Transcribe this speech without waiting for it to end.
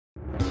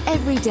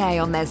Every day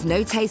on There's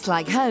No Taste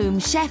Like Home,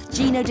 Chef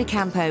GINO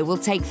D'ACAMPO will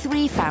take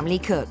 3 family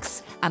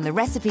cooks and the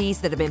recipes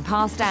that have been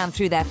passed down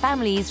through their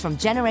families from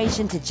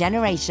generation to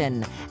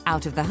generation,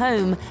 out of the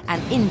home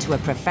and into a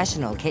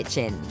professional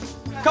kitchen.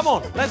 Come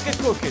on, let's get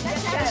cooking.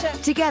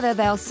 Together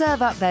they'll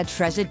serve up their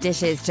treasured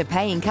dishes to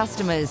paying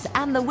customers,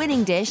 and the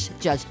winning dish,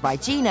 judged by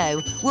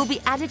GINO, will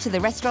be added to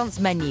the restaurant's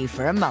menu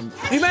for a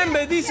month.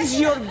 Remember, this is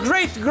your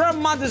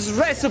great-grandmother's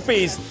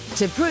recipes.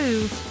 To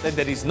prove that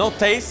there is no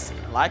taste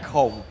like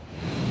home.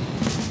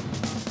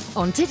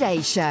 On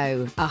today's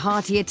show, a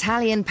hearty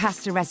Italian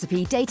pasta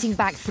recipe dating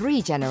back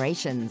 3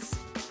 generations.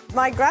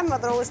 My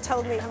grandmother always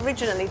told me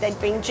originally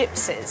they'd been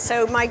gypsies,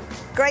 so my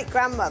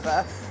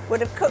great-grandmother would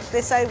have cooked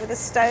this over the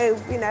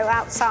stove, you know,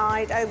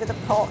 outside, over the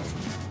pot.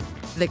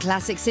 The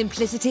classic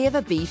simplicity of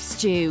a beef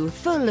stew,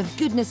 full of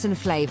goodness and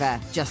flavour,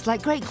 just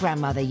like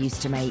great-grandmother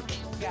used to make.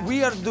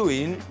 We are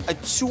doing a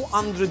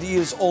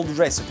 200-years-old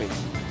recipe.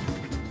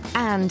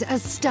 And a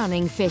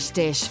stunning fish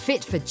dish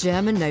fit for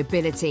German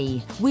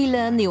nobility. We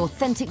learn the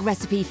authentic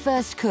recipe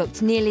first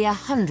cooked nearly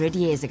 100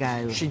 years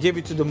ago. She gave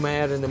it to the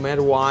mayor and the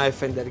mayor's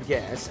wife and their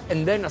guests,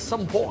 and then at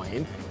some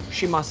point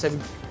she must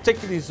have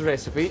taken this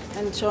recipe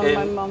and shown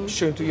my mum.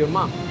 Shown it to your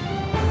mum.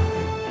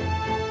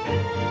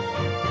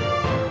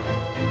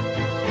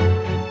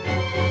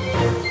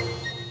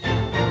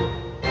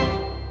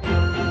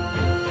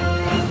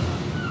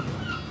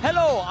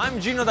 Hello, I'm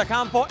GINO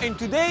D'ACAMPO, and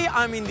today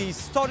I'm in the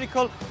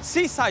historical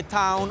seaside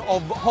town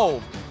of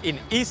Hove in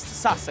East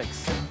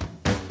Sussex.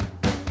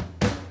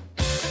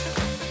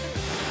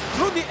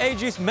 Through the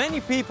ages,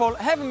 many people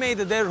have made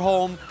their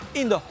home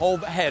in the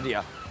Hove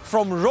area,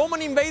 from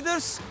Roman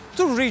invaders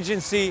to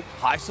Regency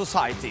high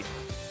society.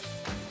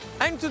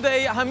 And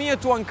today I'm here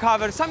to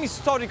uncover some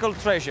historical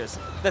treasures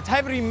that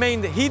have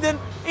remained hidden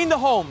in the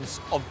homes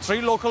of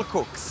 3 local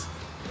cooks.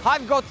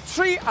 I've got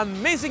 3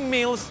 amazing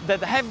meals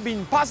that have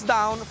been passed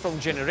down from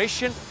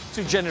generation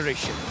to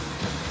generation.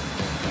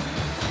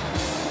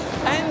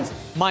 And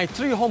my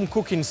 3 home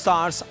cooking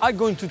stars are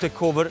going to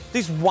take over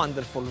this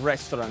wonderful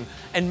restaurant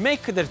and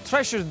make their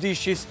treasured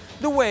dishes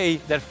the way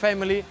their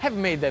family have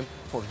made them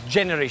for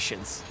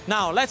generations.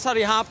 Now let's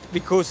hurry up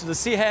because the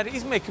sea air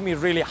is making me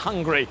really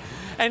hungry.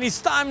 And it's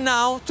time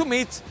now to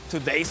meet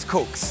today's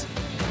cooks.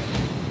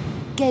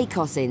 Gay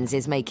Coussins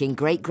is making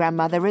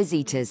great-grandmother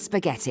Rosita's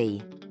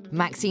spaghetti.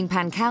 MAXINE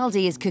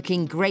PANCALDI is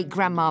cooking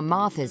great-grandma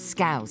Martha's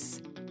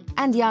scouse.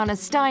 And JANA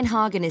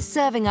STEINHAGEN is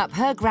serving up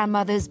her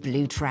grandmother's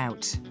blue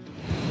trout.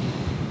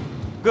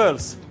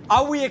 Girls,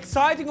 are we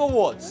exciting or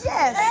what?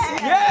 Yes!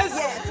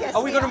 Yes? Yes,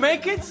 are we going to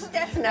make it?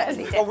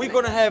 Definitely. Are we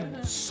going to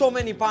have so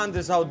many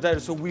pandas out there,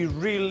 so we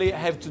really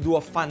have to do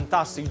a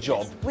fantastic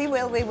job? We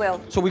will, we will.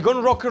 So we're going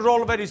to rock and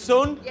roll very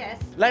soon? Yes.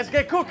 Let's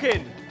get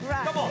cooking!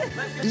 Right. Come on!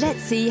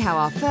 Let's see how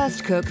our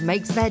first cook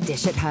makes their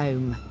dish at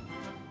home.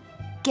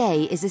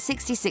 Gay is a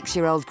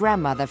 66-year-old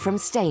grandmother from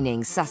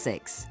Staining,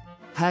 Sussex.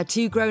 Her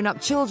 2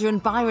 grown-up children,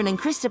 Byron and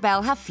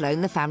Christabel, have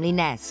flown the family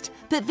nest,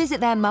 but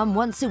visit their mum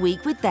once a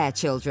week with their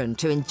children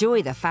to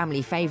enjoy the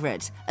family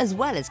favourite, as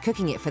well as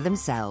cooking it for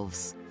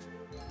themselves.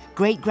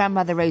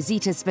 Great-grandmother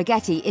Rosita's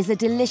spaghetti is a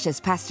delicious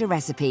pasta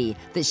recipe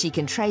that she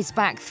can trace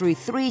back through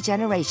 3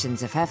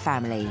 generations of her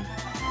family.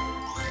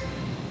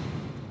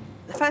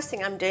 The first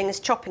thing I'm doing is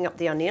chopping up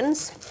the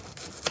onions.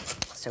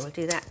 So we'll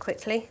do that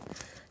quickly.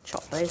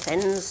 Chop both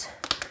ends.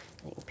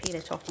 You can peel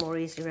it off more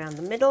easily around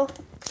the middle.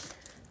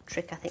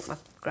 Trick I think my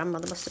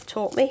grandmother must have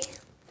taught me.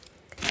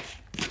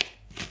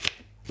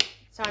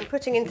 So I'm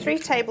putting in 3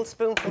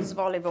 tablespoonfuls of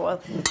olive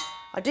oil.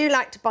 I do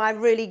like to buy a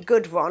really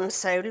good one,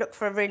 so look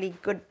for a really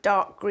good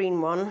dark green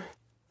one.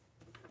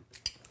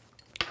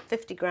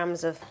 50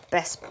 grams of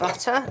best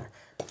butter.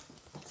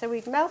 So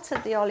we've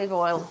melted the olive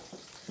oil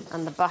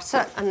and the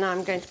butter, and now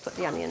I'm going to put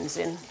the onions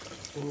in.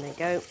 In they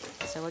go.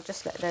 So we'll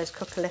just let those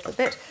cook a little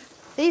bit.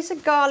 These are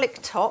garlic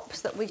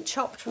tops that we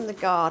chopped from the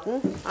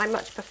garden. I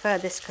much prefer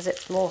this because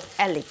it's more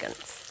elegant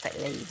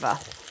flavour.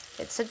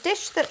 It's a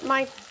dish that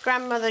my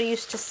grandmother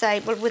used to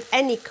say, well, with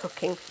any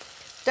cooking,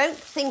 don't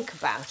think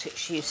about it,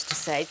 she used to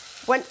say.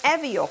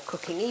 Whenever you're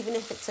cooking, even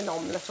if it's an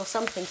omelette or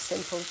something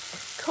simple,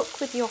 cook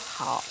with your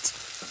heart.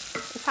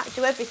 In fact,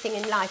 do everything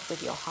in life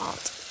with your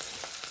heart.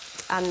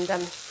 And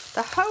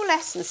the whole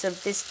essence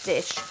of this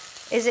dish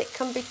is it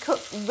can be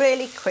cooked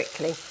really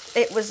quickly.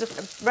 It was a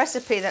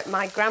recipe that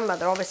my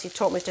grandmother obviously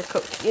taught me to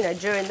cook, you know,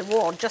 during the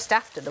war, just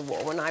after the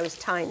war when I was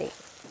tiny.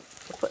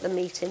 We'll put the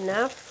meat in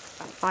now,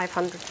 about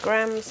 500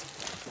 grams.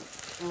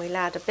 And we'll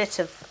add a bit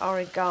of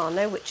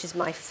oregano, which is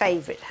my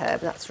favourite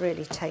herb. That's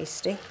really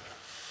tasty.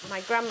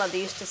 My grandmother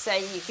used to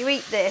say, if you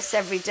eat this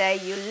every day,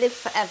 you'll live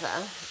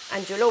forever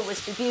and you'll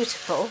always be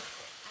beautiful.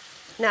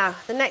 Now,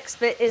 the next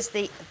bit is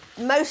the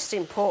most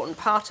important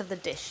part of the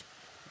dish.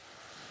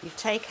 You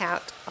take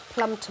out a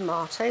plum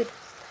tomato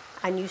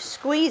and you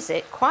squeeze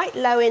it quite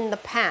low in the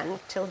pan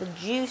till the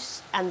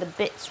juice and the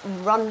bits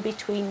run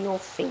between your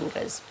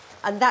fingers.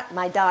 And that,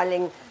 my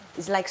darling,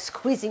 is like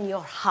squeezing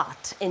your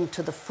heart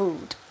into the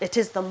food. It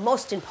is the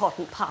most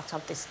important part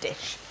of this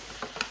dish.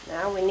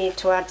 Now we need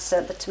to add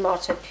the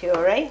tomato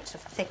puree to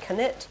thicken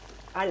it.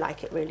 I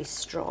like it really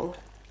strong.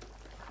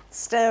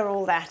 Stir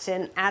all that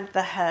in, add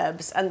the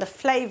herbs, and the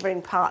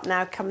flavouring part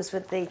now comes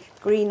with the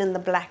green and the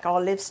black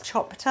olives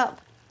chopped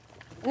up.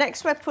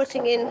 Next we're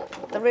putting in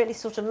the really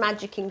sort of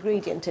magic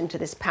ingredient into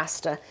this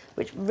pasta,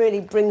 which really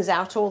brings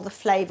out all the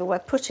flavour. We're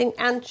putting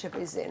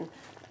anchovies in,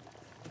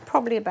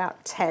 probably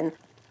about 10.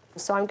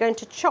 So I'm going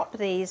to chop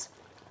these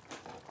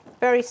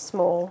very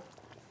small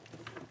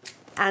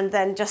and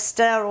then just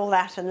stir all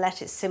that and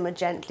let it simmer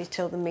gently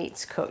till the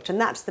meat's cooked. And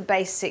that's the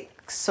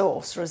basic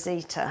sauce,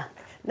 Rosita.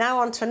 Now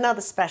on to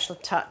another special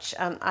touch.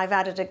 I've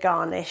added a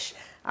garnish.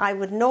 I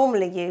would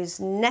normally use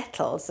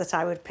nettles that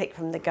I would pick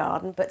from the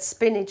garden, but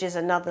spinach is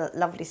another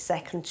lovely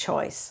second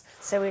choice.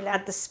 So we'll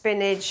add the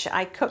spinach.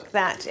 I cook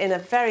that in a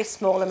very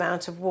small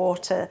amount of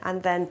water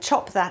and then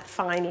chop that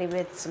finely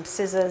with some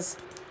scissors.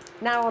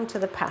 Now on to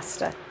the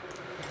pasta.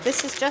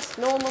 This is just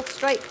normal,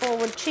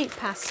 straightforward, cheap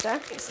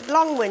pasta. It's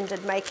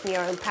long-winded making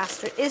your own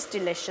pasta. It is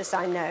delicious,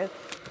 I know.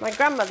 My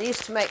grandmother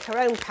used to make her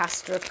own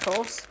pasta, of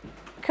course.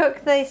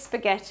 Cook the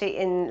spaghetti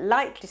in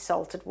lightly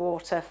salted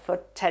water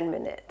for 10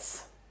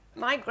 minutes.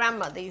 My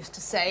grandmother used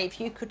to say if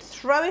you could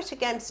throw it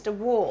against a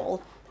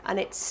wall and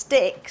it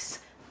sticks,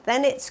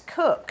 then it's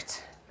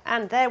cooked.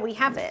 And there we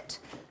have it.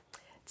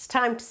 It's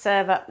time to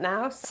serve up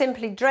now.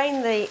 Simply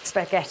drain the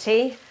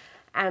spaghetti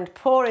and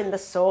pour in the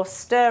sauce,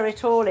 stir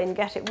it all in,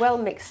 get it well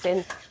mixed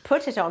in,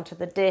 put it onto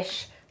the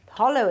dish,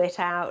 hollow it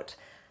out,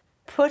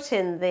 put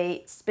in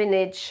the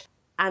spinach,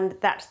 and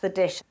that's the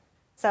dish.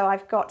 So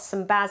I've got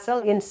some basil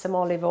in some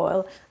olive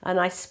oil, and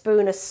I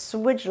spoon a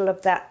swidgel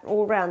of that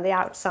all around the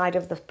outside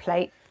of the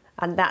plate,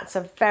 and that's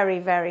a very,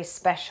 very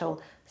special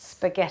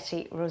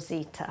spaghetti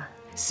Rosita.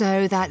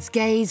 So that's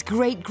Gay's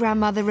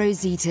great-grandmother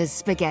Rosita's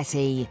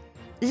spaghetti.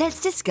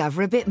 Let's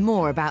discover a bit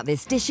more about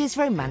this dish's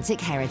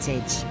romantic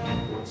heritage.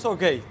 So,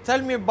 Gay,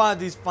 tell me about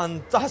this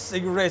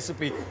fantastic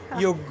recipe.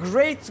 Your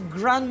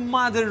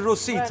great-grandmother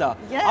Rosita.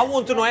 Yes, I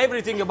want to know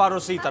everything about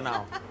Rosita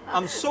now.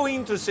 I'm so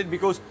interested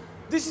because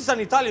this is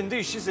an Italian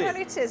dish, is it? Well,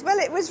 it is. Well,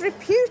 it was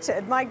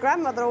reputed. My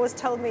grandmother always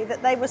told me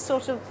that they were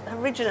sort of,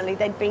 originally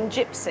they'd been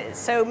gypsies.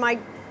 So my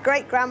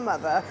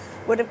great-grandmother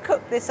would have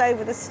cooked this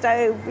over the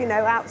stove, you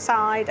know,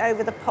 outside,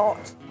 over the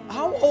pot.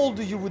 How old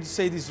do you would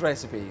say this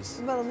recipe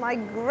is? Well, my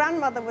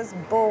grandmother was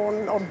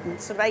born on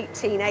sort of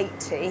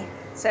 1880,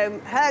 so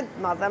her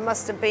mother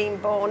must have been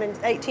born in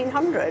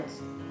 1800s.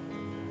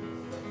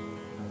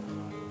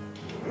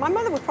 My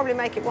mother would probably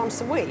make it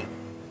once a week.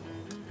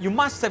 You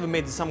must have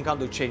made some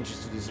kind of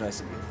changes to this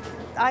recipe.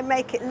 I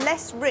make it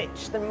less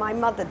rich than my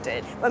mother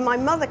did. When my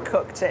mother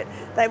cooked it,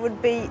 there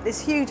would be this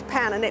huge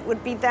pan and it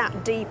would be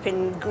that deep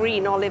in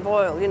green olive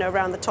oil, you know,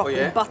 around the top,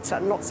 and butter,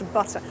 lots of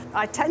butter.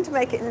 I tend to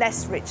make it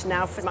less rich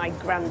now for my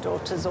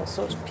granddaughters or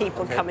sort of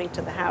people coming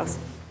to the house.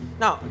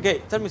 Now,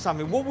 Gay, tell me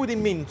something. What would it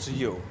mean to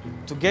you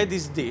to get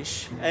this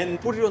dish and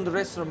put it on the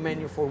restaurant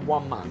menu for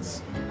 1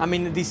 month? I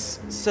mean, this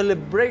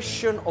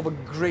celebration of a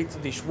great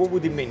dish, what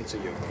would it mean to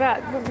you?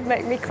 That would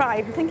make me cry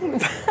even thinking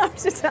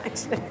about it,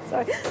 actually.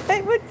 So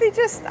it would be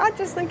just, I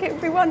just think it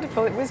would be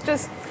wonderful. It was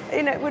just,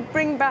 you know, it would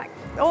bring back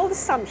all the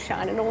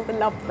sunshine and all the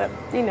love that,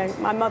 you know,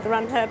 my mother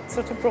and her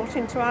sort of brought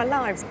into our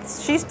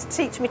lives. She used to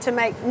teach me to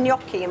make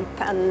gnocchi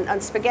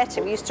and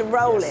spaghetti. We used to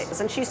roll it,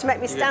 and she used to make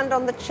me stand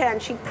on the chair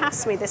and she'd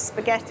pass me this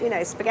spaghetti, you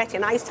know, spaghetti,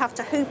 and I used to have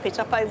to hoop it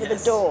up over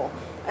the door,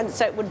 and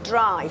so it would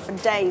dry for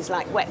days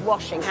like wet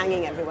washing,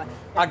 hanging everywhere.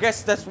 I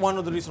guess that's one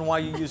of the reasons why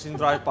you're using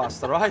dry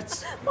pasta, right?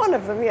 One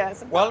of them,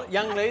 yes. Well,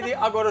 young lady,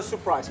 I got a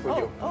surprise for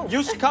you.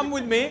 You come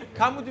with me,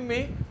 come with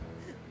me.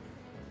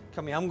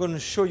 Come here, I'm going to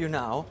show you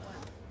now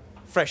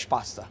fresh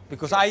pasta,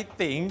 because I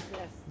think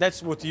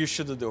that's what you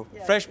should do.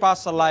 Fresh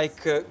pasta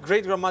like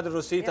great-grandmother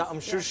Rosita,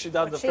 I'm sure she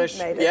does the fresh,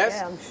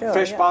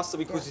 fresh pasta,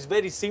 because it's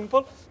very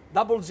simple.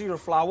 00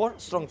 flour,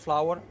 strong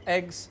flour,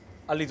 eggs,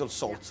 a little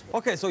salt.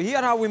 Okay, so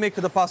here how we make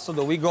the pasta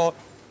dough. We go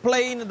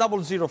plain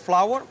 00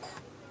 flour.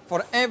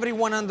 For every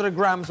 100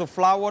 grams of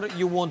flour,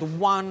 you want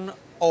 1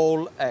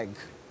 whole egg.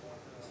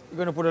 You're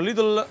going to put a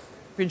little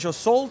pinch of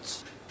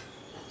salt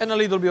and a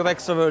little bit of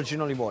extra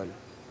virgin olive oil.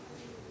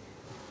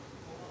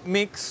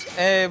 Mix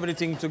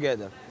everything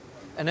together,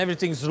 and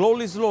everything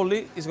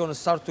slowly is going to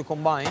start to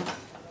combine.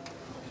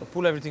 So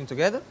pull everything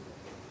together.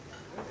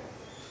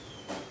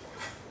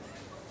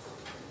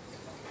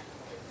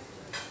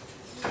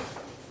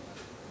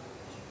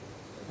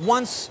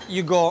 Once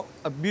you got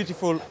a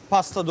beautiful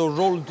pasta dough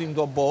rolled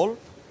into a ball,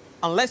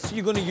 unless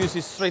you're going to use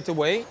it straight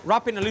away,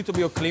 wrap in a little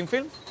bit of cling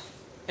film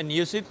and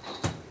use it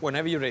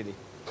whenever you're ready.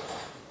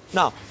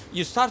 Now,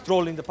 you start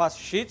rolling the pasta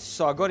sheets,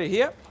 so I got it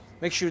here.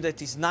 Make sure that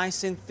it's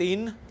nice and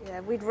thin. Yeah,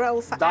 we'd roll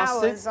for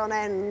hours on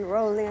end,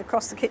 rolling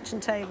across the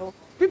kitchen table.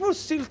 People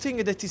still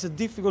think that it's a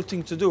difficult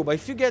thing to do, but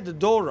if you get the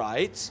dough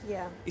right,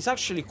 it's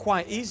actually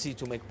quite easy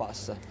to make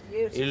pasta.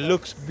 Beautiful. It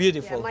looks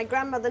beautiful. Yeah, my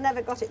grandmother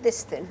never got it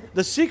this thin.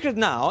 The secret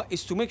now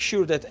is to make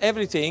sure that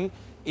everything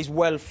is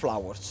well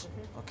floured,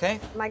 okay?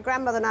 My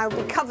grandmother now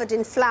will be covered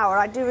in flour.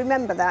 I do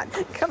remember that,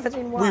 covered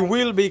in wine. We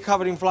will be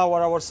covered in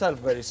flour ourselves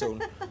very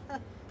soon.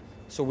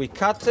 So we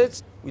cut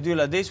it, we do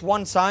like this,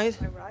 one side.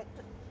 Oh, right.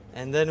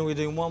 And then we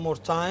do one more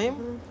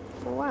time.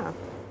 Oh, wow.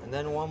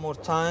 And then one more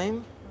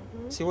time.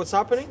 See what's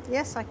happening?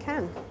 Yes, I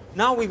can.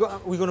 Now we're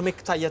going to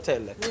make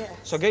tagliatelle. Yes.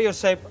 So get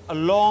yourself a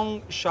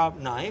long, sharp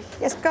knife.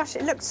 Yes, gosh,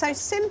 it looks so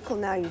simple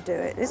now you do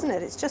it, isn't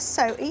it? It's just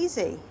so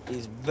easy.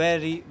 It's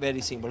very,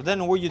 very simple.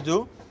 Then what you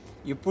do,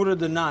 you put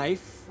the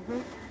knife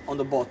on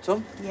the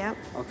bottom. Yeah.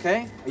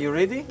 Okay, are you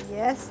ready?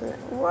 Yes.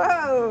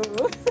 Whoa!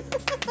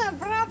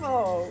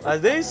 Bravo!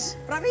 Like this.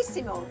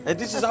 Bravissimo. And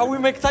this is how we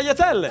make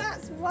tagliatelle.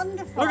 That's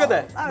wonderful. Look at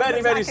that. Oh, Very,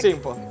 looks very like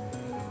simple.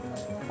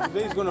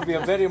 Today is going to be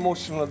a very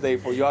emotional day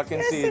for you. I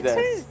can see Yes, that.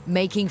 it is.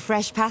 Making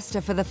fresh pasta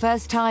for the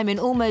first time in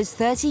almost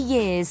 30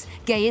 years,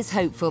 Gay is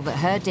hopeful that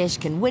her dish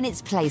can win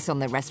its place on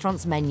the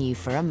restaurant's menu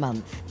for a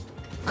month.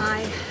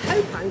 I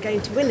hope I'm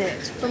going to win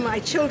it for my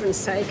children's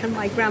sake and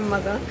my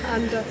grandmother.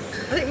 And I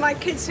think my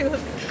kids who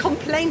have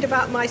complained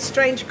about my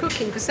strange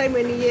cooking for so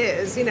many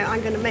years, you know,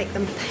 I'm going to make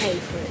them pay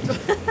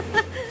for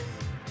it.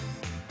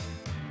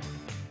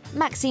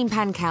 Maxine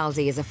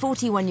Pancaldi is a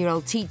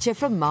 41-year-old teacher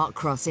from Mark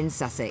Cross in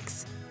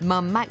Sussex.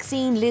 Mum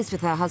Maxine lives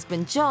with her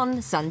husband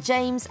John, son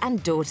James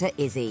and daughter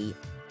Izzy.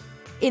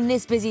 In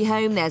this busy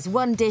home, there's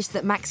one dish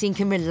that Maxine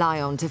can rely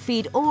on to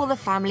feed all the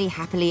family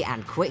happily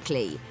and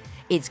quickly.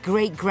 It's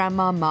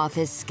great-grandma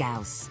Martha's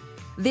scouse.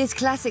 This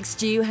classic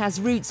stew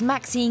has roots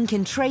Maxine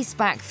can trace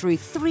back through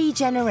 3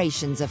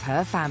 generations of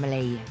her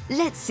family.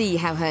 Let's see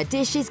how her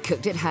dish is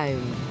cooked at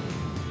home.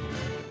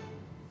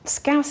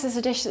 Scouse is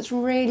a dish that's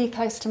really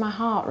close to my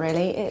heart,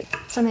 really.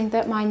 It's something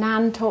that my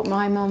nan taught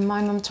my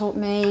mum taught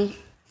me.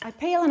 I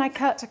peel and I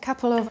cut a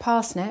couple of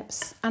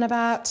parsnips and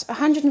about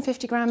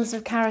 150 grams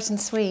of carrot and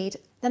swede.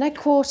 Then I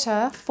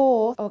quarter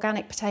 4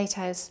 organic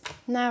potatoes.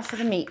 Now for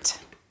the meat.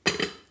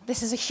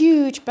 This is a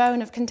huge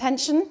bone of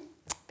contention,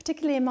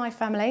 particularly in my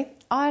family.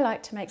 I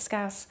like to make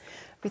scouse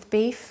with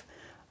beef.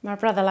 My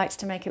brother likes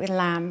to make it with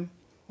lamb.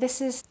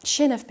 This is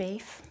shin of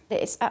beef.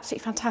 It's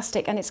absolutely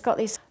fantastic and it's got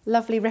these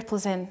lovely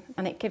ripples in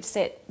and it gives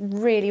it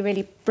really,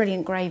 really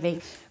brilliant gravy.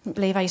 I wouldn't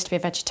believe I used to be a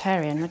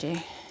vegetarian, would you?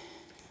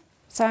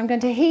 So I'm going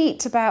to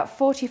heat about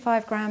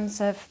 45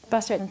 grams of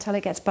butter until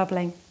it gets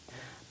bubbling.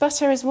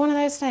 Butter is one of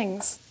those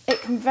things.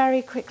 It can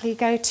very quickly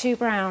go too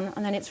brown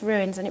and then it's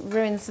ruined and it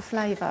ruins the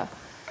flavour.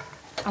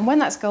 And when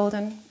that's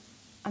golden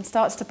and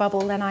starts to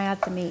bubble, then I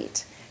add the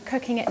meat,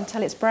 cooking it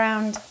until it's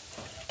browned.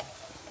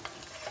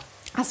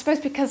 I suppose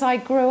because I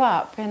grew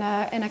up in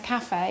a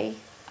cafe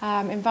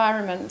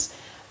environment,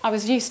 I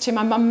was used to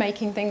my mum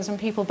making things and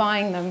people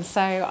buying them,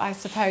 so I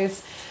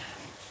suppose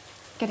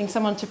getting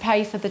someone to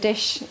pay for the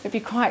dish it would be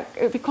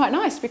quite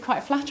nice, it'd be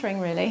quite flattering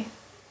really.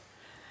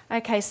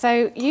 Okay,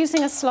 so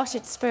using a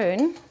slotted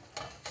spoon,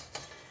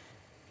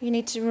 you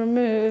need to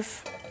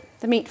remove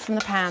the meat from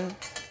the pan.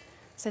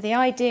 So the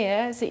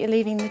idea is that you're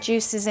leaving the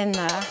juices in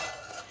there.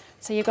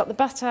 So you've got the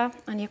butter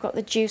and you've got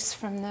the juice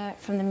from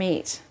the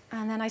meat.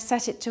 And then I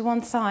set it to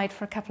one side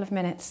for a couple of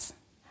minutes.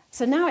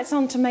 So now it's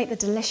on to make the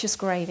delicious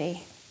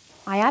gravy.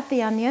 I add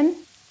the onion,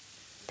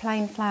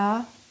 plain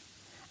flour,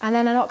 and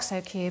then an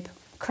OXO cube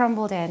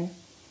crumbled in.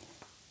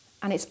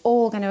 And it's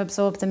all going to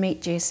absorb the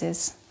meat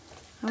juices.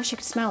 I wish you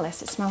could smell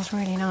this, it smells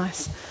really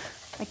nice.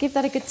 I give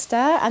that a good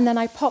stir and then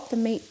I pop the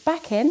meat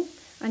back in,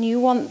 and you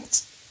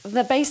want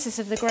the basis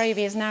of the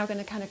gravy is now going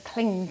to kind of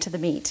cling to the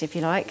meat, if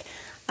you like.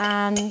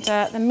 And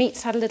the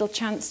meat's had a little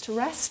chance to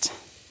rest,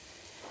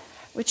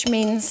 which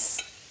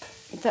means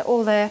that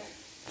all the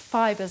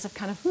fibres have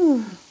kind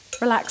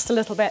of relaxed a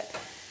little bit.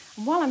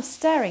 And while I'm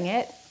stirring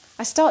it,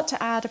 I start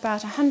to add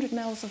about 100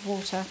 mils of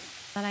water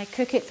and I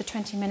cook it for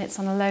 20 minutes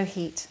on a low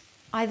heat.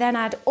 I then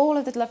add all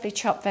of the lovely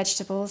chopped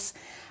vegetables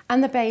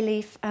and the bay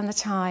leaf and the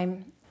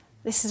thyme.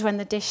 This is when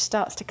the dish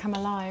starts to come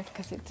alive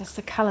because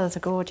the colours are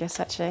gorgeous,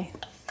 actually.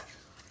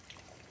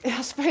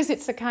 I suppose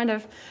it's a kind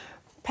of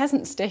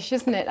peasant's dish,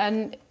 isn't it?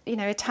 And, you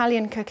know,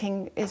 Italian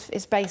cooking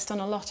is based on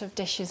a lot of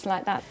dishes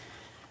like that.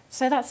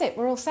 So that's it,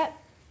 we're all set.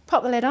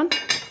 Pop the lid on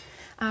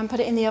and put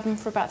it in the oven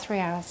for about 3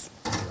 hours.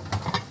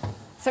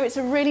 So it's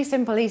a really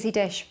simple, easy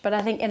dish, but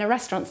I think in a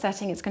restaurant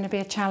setting it's going to be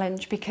a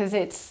challenge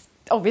because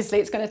obviously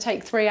it's going to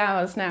take 3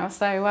 hours now,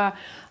 so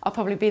I'll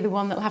probably be the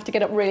one that'll have to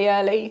get up really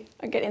early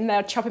and get in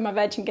there, chopping my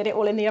veg and get it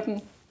all in the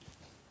oven.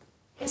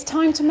 It's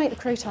time to make the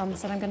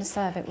croutons that I'm going to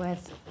serve it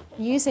with.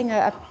 Using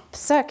a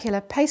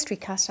circular pastry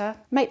cutter,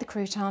 make the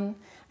crouton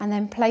and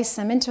then place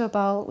them into a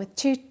bowl with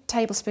 2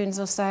 tablespoons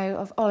or so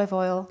of olive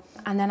oil,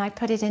 and then I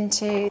put it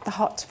into the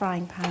hot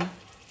frying pan.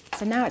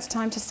 So now it's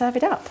time to serve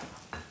it up.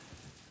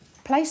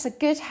 Place a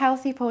good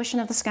healthy portion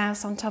of the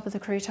scouse on top of the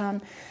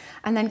crouton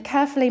and then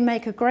carefully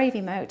make a gravy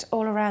moat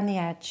all around the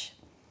edge.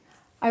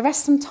 I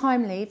rest some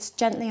thyme leaves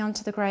gently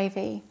onto the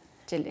gravy.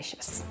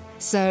 Delicious.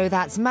 So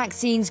that's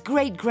Maxine's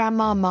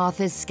great-grandma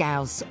Martha's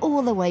scouse,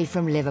 all the way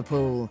from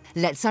Liverpool.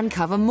 Let's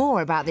uncover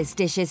more about this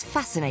dish's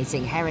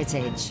fascinating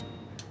heritage.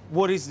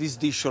 What is this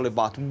dish all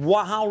about?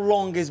 How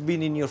long has it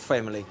been in your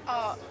family?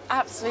 Oh,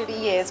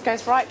 absolutely years.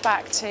 Goes right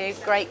back to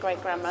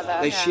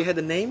great-great-grandmother. She had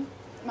a name?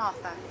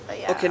 Martha, but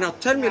yeah. Okay, now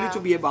tell me a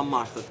little bit about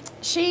Martha.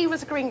 She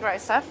was a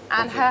greengrocer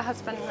and her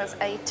husband was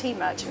a tea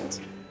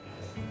merchant.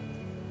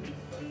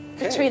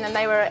 Okay. Between them,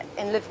 they were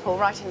in Liverpool,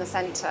 right in the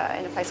centre,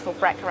 in a place called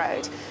Breck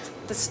Road.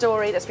 The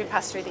story that's been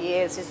passed through the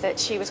years is that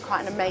she was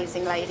quite an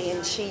amazing lady,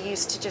 and she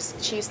used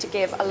to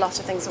give a lot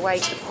of things away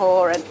to the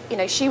poor, and you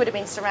know, she would have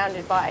been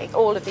surrounded by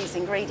all of these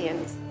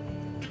ingredients.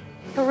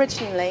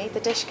 Originally, the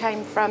dish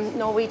came from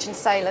Norwegian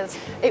sailors.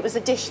 It was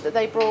a dish that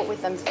they brought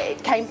with them.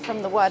 It came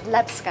from the word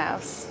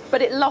Scouse,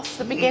 but it lost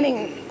the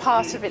beginning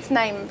part of its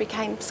name and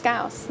became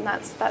Scouse, and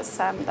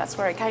that's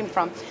where it came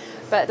from.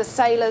 But the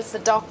sailors, the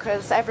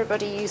dockers,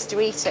 everybody used to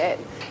eat it.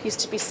 Used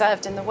to be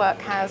served in the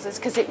workhouses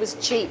because it was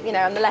cheap, you know,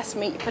 and the less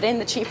meat you put in,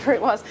 the cheaper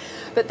it was.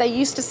 But they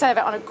used to serve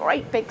it on a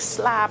great big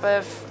slab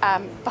of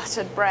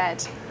buttered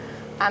bread.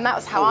 And that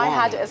was how I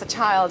had it as a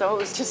child. Oh, it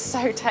was just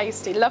so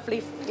tasty,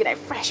 lovely, you know,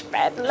 fresh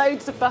bread,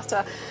 loads of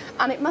butter.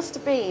 And it must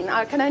have been,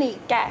 I can only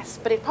guess,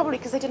 but it probably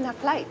because they didn't have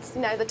plates.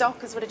 You know, the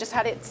dockers would have just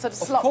had it sort of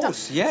slopped up.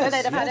 Yes, so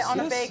they'd have had it on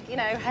a big, you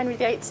know, Henry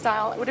VIII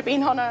style. It would have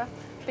been on a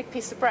big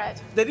piece of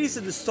bread. There is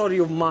the story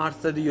of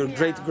Martha, your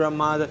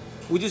great-grandmother.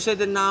 Would you say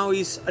that now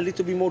is a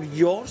little bit more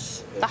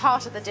yours? The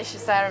heart of the dish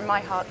is there and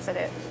my heart's in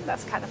it.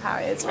 That's kind of how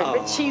it is. A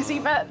bit cheesy,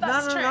 but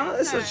that's true. No,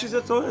 it's not cheesy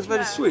at all. It's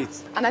very sweet.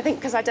 And I think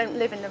because I don't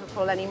live in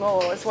Liverpool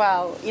anymore as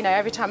well, you know,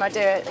 every time I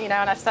do it, you know,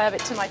 and I serve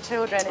it to my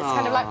children, it's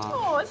kind of like,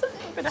 oh, it's a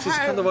little bit of home.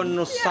 It's kind of a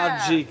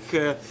nostalgic...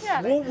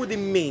 What would it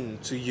mean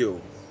to you,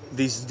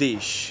 this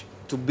dish,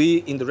 to be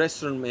in the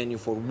restaurant menu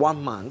for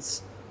 1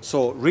 month?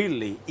 So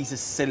really, it's a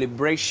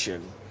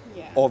celebration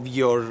of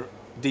your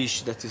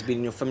dish that has been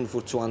in your family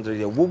for 200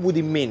 years. What would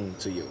it mean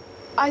to you?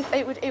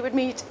 It would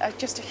mean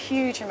just a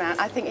huge amount.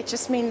 I think it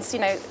just means,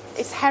 you know,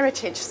 it's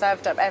heritage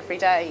served up every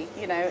day.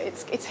 You know,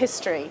 it's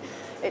history.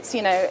 It's,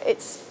 you know,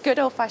 it's good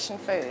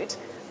old-fashioned food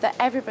that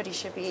everybody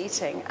should be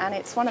eating, and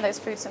it's one of those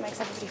foods that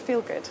makes everybody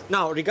feel good.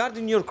 Now,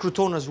 regarding your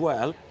crouton as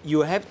well, you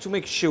have to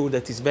make sure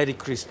that it's very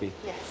crispy.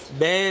 Yes.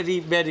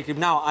 Very, very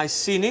crispy. Now, I've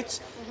seen it,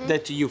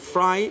 that you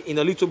fry in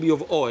a little bit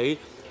of oil.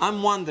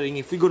 I'm wondering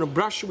if we're going to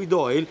brush with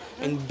oil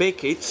and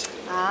bake it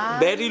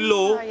very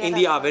low in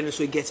the oven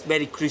so it gets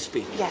very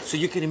crispy. Yes. So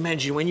you can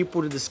imagine when you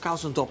put the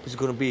scouse on top, it's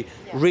going to be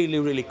really,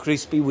 really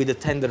crispy with the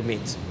tender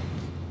meat.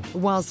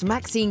 Whilst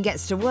Maxine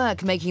gets to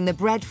work making the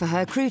bread for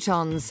her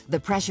croutons, the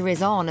pressure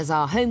is on as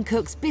our home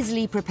cooks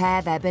busily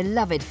prepare their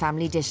beloved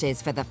family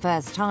dishes for the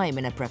first time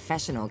in a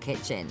professional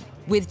kitchen.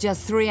 With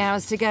just 3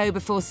 hours to go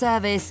before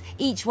service,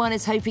 each one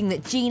is hoping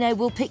that GINO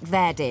will pick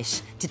their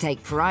dish to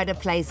take pride of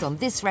place on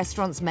this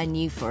restaurant's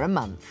menu for a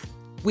month.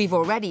 We've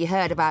already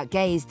heard about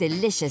Gay's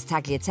delicious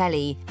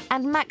tagliatelle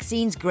and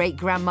Maxine's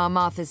great-grandma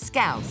Martha's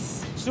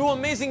scouse. 2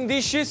 amazing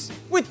dishes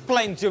with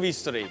plenty of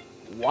history.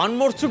 1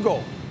 more to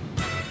go.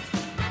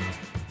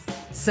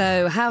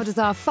 So, how does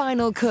our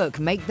final cook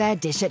make their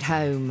dish at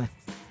home?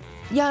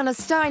 Jana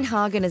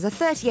Steignhagen is a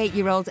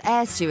 38-year-old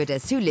air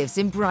stewardess who lives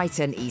in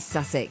Brighton, East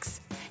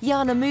Sussex.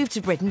 Jana moved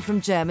to Britain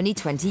from Germany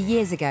 20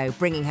 years ago,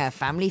 bringing her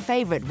family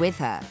favourite with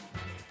her.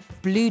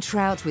 Blue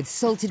trout with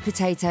salted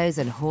potatoes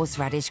and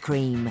horseradish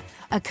cream,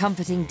 a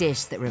comforting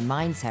dish that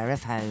reminds her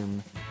of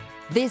home.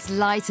 This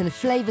light and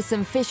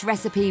flavoursome fish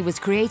recipe was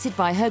created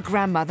by her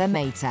grandmother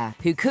Meta,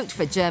 who cooked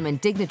for German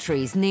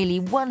dignitaries nearly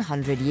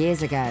 100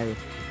 years ago.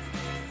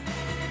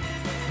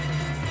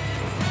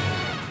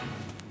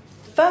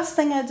 First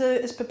thing I do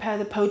is prepare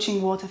the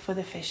poaching water for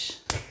the fish.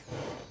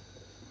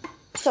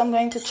 So I'm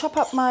going to chop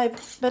up my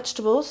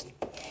vegetables.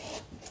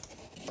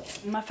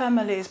 My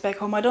family is back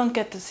home. I don't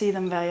get to see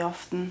them very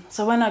often.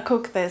 So when I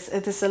cook this,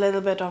 it is a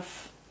little bit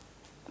of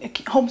a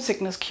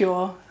homesickness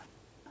cure.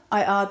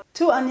 I add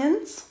 2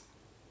 onions,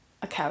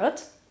 a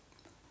carrot,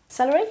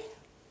 celery,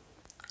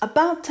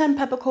 about 10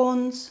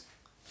 peppercorns,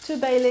 2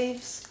 bay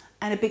leaves,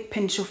 and a big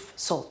pinch of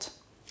salt.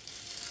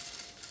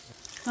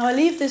 Now I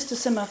leave this to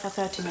simmer for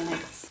 30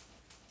 minutes.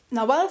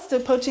 Now, whilst the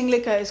poaching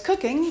liquor is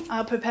cooking,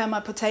 I'll prepare my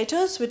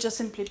potatoes, which I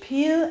simply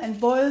peel and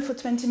boil for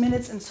 20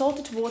 minutes in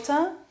salted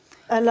water.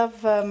 I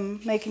love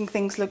making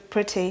things look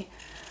pretty.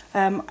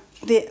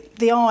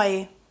 The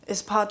eye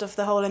is part of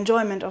the whole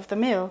enjoyment of the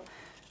meal.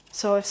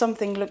 So if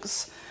something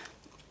looks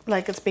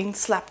like it's being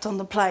slapped on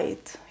the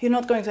plate, you're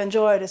not going to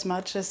enjoy it as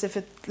much as if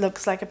it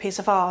looks like a piece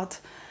of art.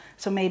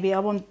 So maybe I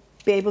won't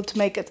be able to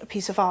make it a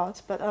piece of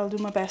art, but I'll do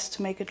my best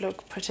to make it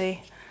look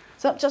pretty.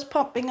 So I'm just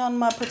popping on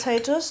my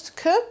potatoes to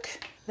cook.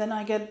 Then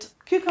I get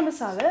cucumber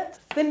salad,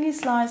 thinly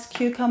sliced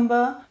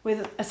cucumber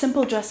with a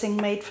simple dressing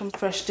made from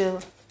fresh dill.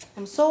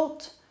 Some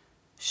salt,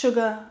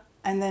 sugar,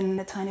 and then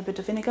a tiny bit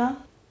of vinegar.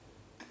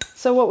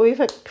 So what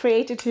we've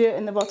created here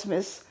in the bottom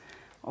is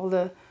all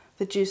the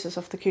juices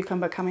of the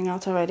cucumber coming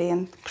out already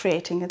and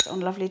creating its own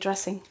lovely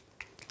dressing.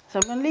 So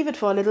I'm going to leave it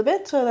for a little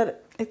bit so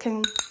that it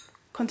can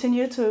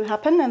continue to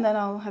happen, and then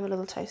I'll have a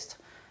little taste.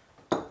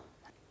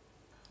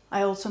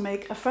 I also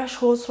make a fresh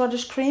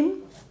horseradish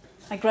cream.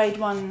 I grate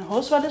 1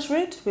 horseradish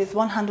root with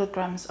 100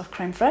 grams of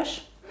creme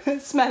fraiche.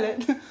 Smell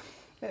it.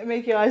 It'll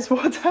make your eyes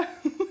water.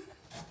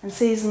 And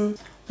season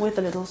with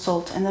a little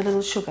salt and a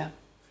little sugar.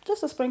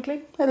 Just a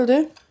sprinkling, that'll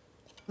do.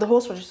 The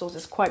horseradish sauce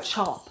is quite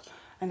sharp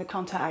and it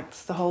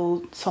counteracts the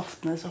whole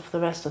softness of the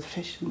rest of the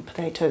fish and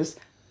potatoes.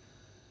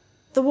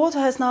 The water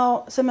has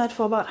now simmered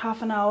for about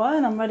half an hour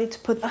and I'm ready to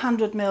put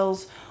 100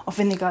 ml of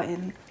vinegar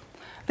in.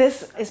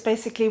 This is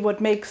basically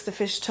what makes the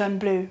fish turn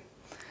blue.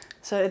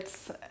 So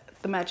it's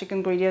the magic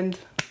ingredient.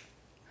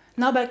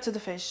 Now back to the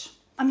fish.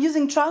 I'm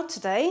using trout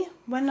today.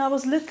 When I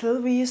was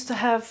little, we used to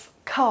have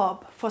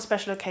carp for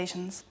special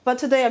occasions. But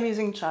today I'm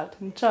using trout,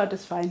 and trout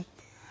is fine.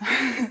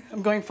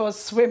 I'm going for a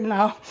swim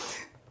now.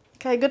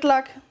 Okay, good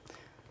luck.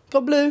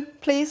 Go blue,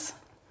 please.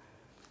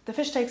 The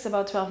fish takes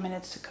about 12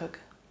 minutes to cook.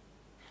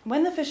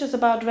 When the fish is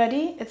about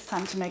ready, it's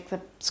time to make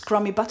the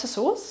scrummy butter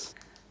sauce.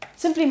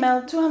 Simply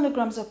melt 200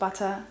 grams of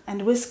butter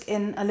and whisk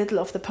in a little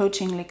of the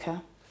poaching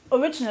liquor.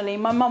 Originally,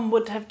 my mum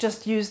would have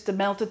just used the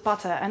melted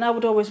butter, and I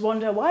would always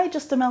wonder, why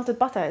just the melted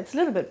butter? It's a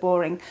little bit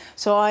boring.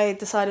 So I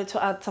decided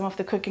to add some of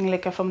the cooking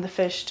liquor from the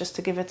fish just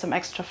to give it some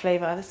extra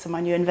flavour. This is my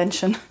new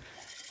invention.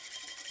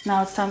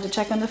 Now it's time to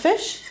check on the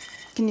fish.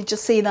 Can you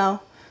just see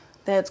now?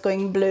 There it's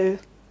going blue.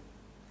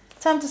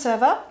 Time to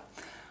serve up.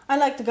 I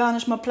like to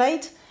garnish my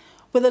plate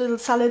with a little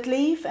salad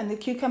leaf and the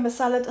cucumber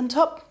salad on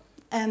top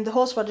and the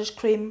horseradish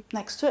cream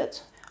next to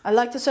it. I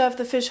like to serve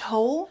the fish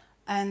whole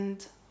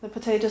and the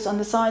potatoes on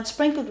the side,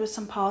 sprinkled with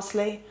some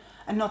parsley,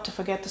 and not to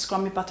forget the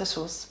scrummy butter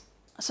sauce.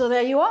 So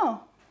there you are,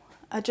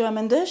 a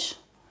German dish,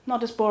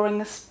 not as boring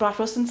as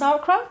bratwurst and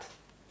sauerkraut.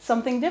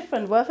 Something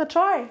different, worth a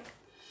try.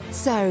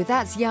 So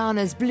that's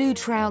Jana's blue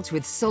trout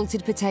with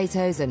salted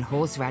potatoes and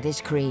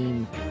horseradish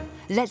cream.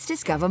 Let's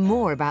discover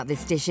more about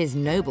this dish's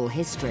noble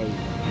history.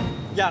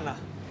 Jana,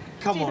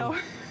 come on,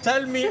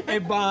 tell me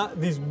about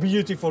this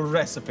beautiful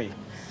recipe.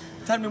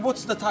 Tell me,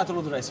 what's the title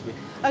of the recipe?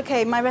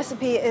 Okay, my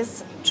recipe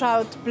is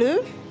trout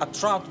bleu. A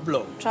trout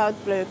bleu. Trout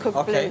bleu,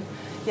 cooked bleu.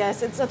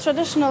 Yes, it's a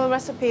traditional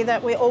recipe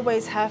that we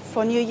always have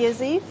for New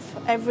Year's Eve,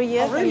 every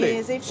year. Oh, really? For New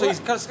Year's Eve. So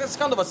it's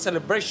kind of a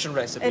celebration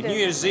recipe. It New is.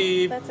 Year's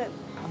Eve. That's it.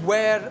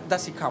 Where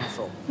does it come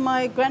from?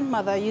 My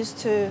grandmother used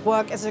to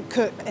work as a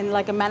cook in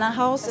like a manor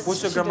house.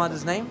 What's your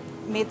grandmother's name?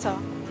 Meta.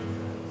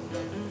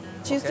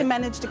 She used to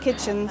manage the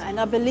kitchen, and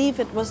I believe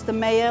it was the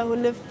mayor who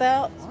lived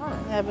there.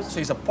 So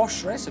it's a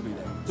posh recipe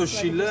then. So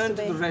she learned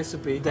the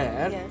recipe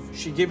there, Yes.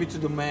 she gave it to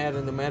the mayor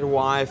and the mayor's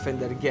wife and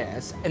their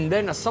guests, and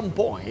then at some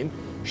point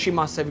she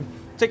must have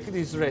taken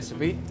this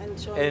recipe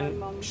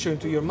and shown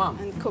it to your mum.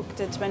 And cooked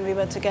it when we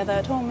were together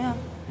at home, yeah.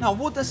 Now,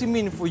 what does it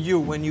mean for you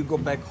when you go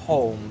back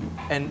home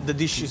and the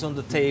dishes on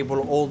the table,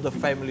 all the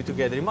family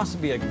together? It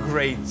must be a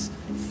great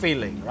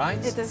feeling, right?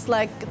 It is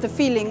like the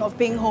feeling of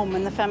being home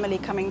and the family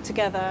coming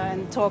together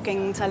and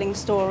talking, telling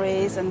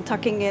stories and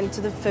tucking into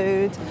the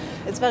food.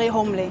 It's very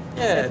homely.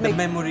 Yeah, the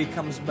memory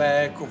comes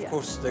back, of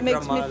course, the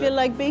grandmother. Makes me feel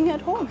like being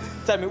at home.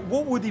 Tell me,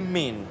 what would it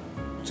mean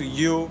to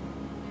you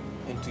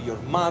and to your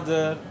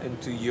mother and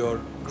to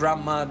your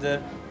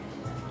grandmother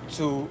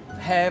to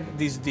have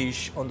this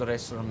dish on the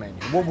restaurant menu?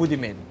 What would it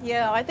mean?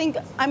 Yeah, I think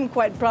I'm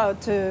quite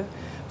proud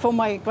for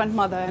my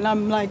grandmother, and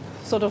I'm like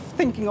sort of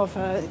thinking of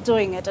her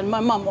doing it. And my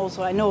mum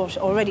also, I know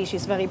already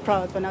she's very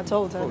proud when I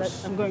told her that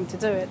I'm going to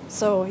do it.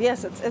 So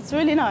yes, it's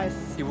really nice.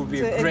 It would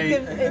be a great...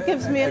 It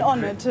gives me an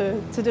honor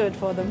to do it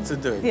for them. To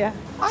do it? Yeah.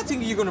 I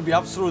think you're going to be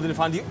absolutely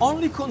fine. The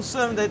only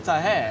concern that I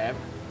have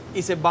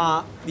is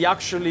about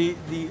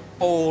the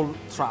old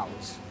trout.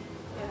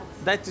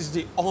 That is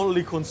the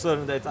only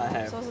concern that I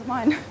have. So is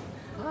mine.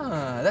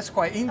 Ah, that's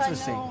quite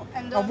interesting.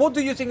 And, now, what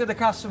do you think of the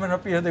customer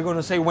up here they're going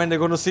to say when they're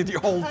going to see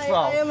the old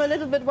trout? I am a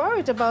little bit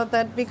worried about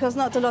that because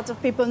not a lot of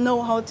people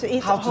know how to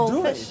eat a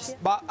whole fish. It.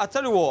 But I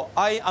tell you what,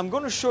 I'm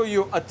going to show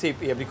you a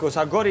tip here because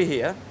I got it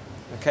here,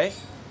 okay?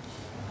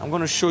 I'm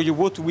going to show you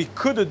what we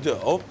could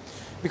do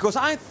because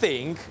I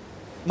think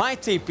my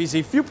tip is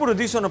if you put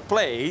this on a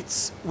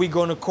plate, we're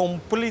going to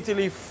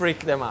completely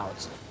freak them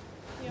out.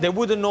 They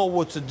wouldn't know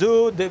what to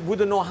do, they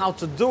wouldn't know how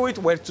to do it,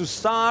 where to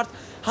start.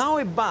 How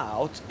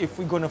about if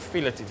we're going to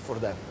fillet it for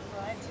them?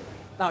 Right.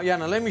 Now,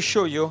 Jana, let me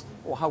show you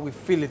how we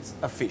fillet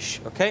a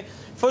fish, okay?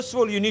 First of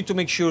all, you need to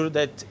make sure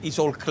that it's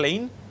all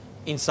clean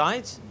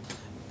inside.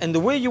 And the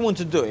way you want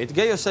to do it,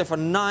 get yourself a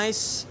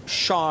nice,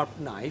 sharp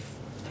knife,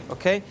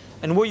 okay?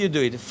 And what you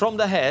do it, from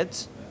the head,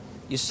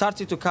 you start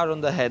to cut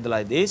on the head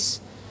like this,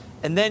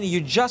 and then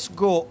you just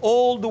go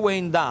all the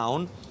way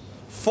down,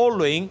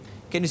 following.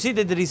 Can you see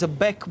that there is a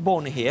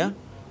backbone here,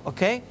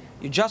 okay?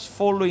 You just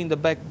follow in the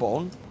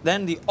backbone.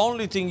 Then the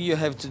only thing you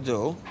have to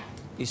do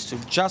is to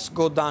just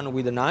go down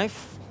with a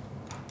knife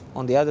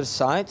on the other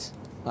side,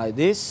 like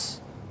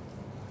this,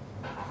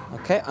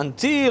 okay,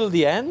 until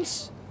the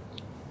ends,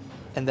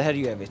 and there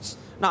you have it.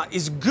 Now,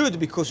 it's good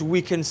because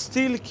we can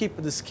still keep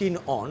the skin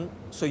on,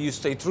 so you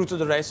stay true to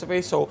the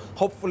recipe, so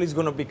hopefully it's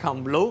gonna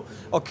become blue,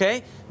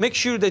 okay? Make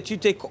sure that you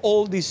take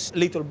all these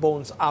little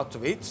bones out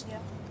of it. Yeah.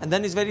 And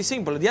then it's very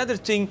simple. The other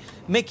thing,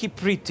 make it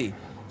pretty.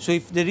 So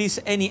if there is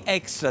any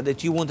extra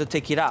that you want to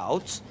take it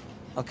out,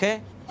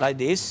 okay, like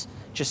this,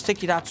 just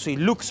take it out so it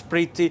looks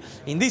pretty.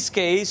 In this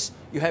case,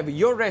 you have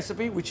your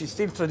recipe, which is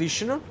still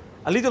traditional,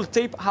 a little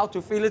tip how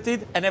to fillet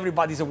it, and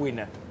everybody's a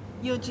winner.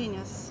 You're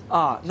genius.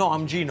 No,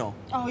 I'm Gino.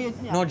 Oh, yeah.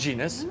 Not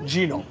genius,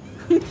 Gino.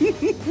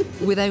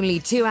 With only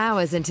 2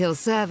 hours until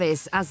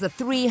service, as the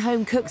 3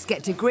 home cooks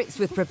get to grips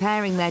with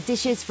preparing their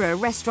dishes for a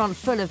restaurant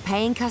full of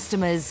paying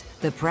customers,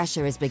 the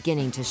pressure is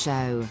beginning to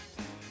show.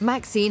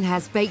 Maxine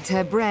has baked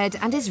her bread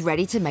and is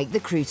ready to make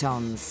the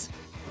croutons.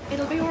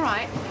 It'll be all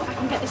right. I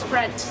can get this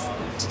bread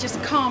to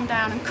just calm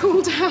down and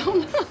cool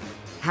down.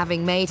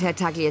 Having made her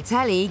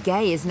tagliatelle,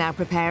 Gay is now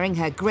preparing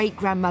her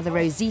great-grandmother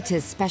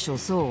Rosita's special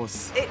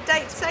sauce. It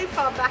dates so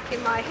far back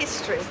in my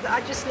histories that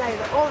I just know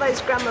that all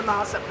those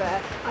grandmamas up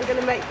there, I'm going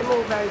to make them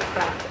all very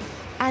proud.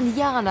 And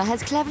Jana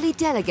has cleverly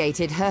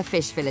delegated her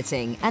fish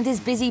filleting and is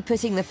busy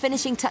putting the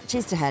finishing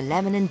touches to her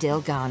lemon and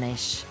dill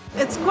garnish.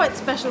 It's quite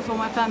special for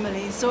my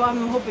family, so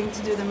I'm hoping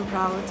to do them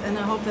proud, and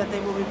I hope that they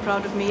will be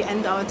proud of me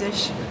and our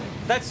dish.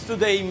 That's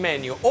today's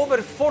menu.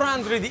 Over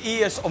 400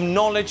 years of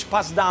knowledge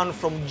passed down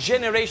from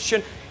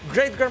generation,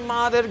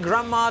 great-grandmother,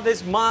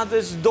 grandmothers,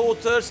 mothers,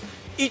 daughters,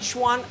 each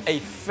one a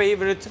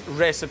favorite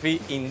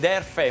recipe in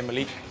their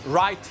family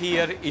right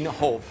here in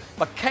Hove.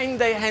 But can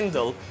they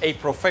handle a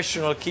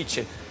professional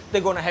kitchen? They're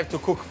gonna have to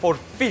cook for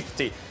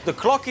 50. The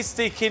clock is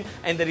ticking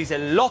and there is a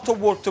lot of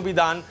work to be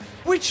done.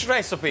 Which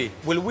recipe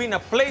will win a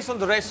place on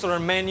the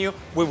restaurant menu?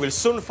 We will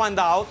soon find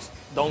out.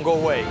 Don't go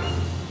away.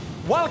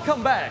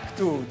 Welcome back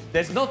to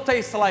There's No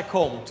Taste Like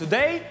Home.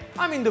 Today,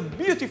 I'm in the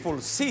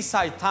beautiful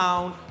seaside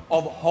town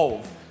of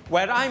Hove,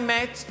 where I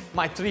met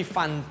my 3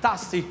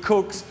 fantastic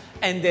cooks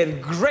and their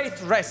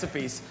great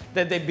recipes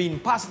that they've been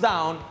passed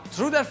down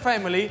through their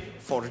family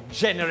for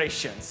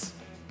generations.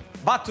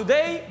 But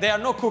today, they are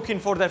not cooking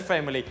for their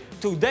family.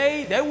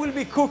 Today, they will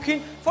be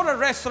cooking for a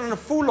restaurant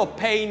full of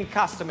paying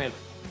customers.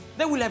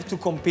 They will have to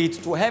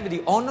compete to have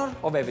the honor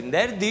of having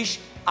their dish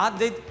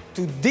added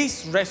to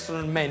this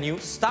restaurant menu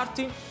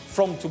starting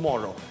from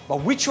tomorrow.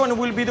 But which one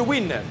will be the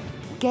winner?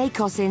 Gay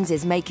Coussins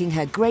is making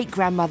her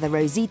great-grandmother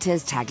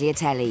Rosita's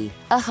tagliatelle,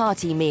 a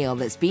hearty meal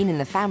that's been in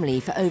the family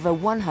for over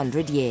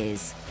 100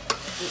 years.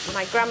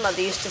 My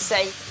grandmother used to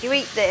say, you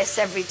eat this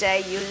every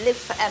day, you live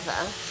forever,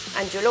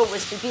 and you'll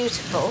always be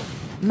beautiful.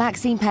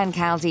 Maxine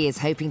Pancaldi is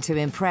hoping to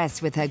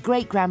impress with her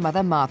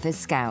great-grandmother Martha's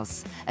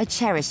Scouse, a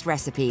cherished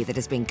recipe that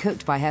has been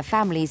cooked by her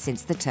family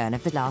since the turn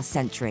of the last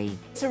century.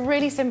 It's a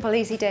really simple,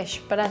 easy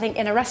dish, but I think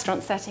in a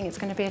restaurant setting it's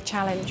going to be a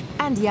challenge.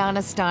 And Jana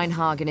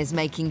Steihnhagen is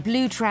making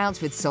blue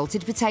trout with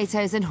salted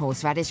potatoes and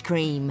horseradish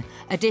cream,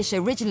 a dish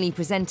originally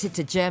presented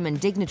to German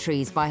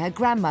dignitaries by her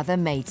grandmother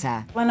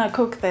Meta. When I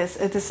cook this,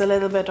 it is a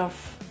little bit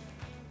of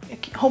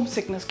a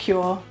homesickness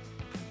cure.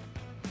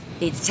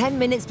 It's 10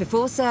 minutes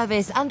before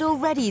service and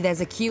already there's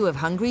a queue of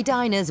hungry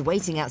diners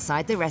waiting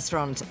outside the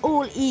restaurant,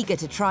 all eager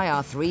to try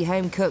our 3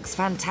 home cooks'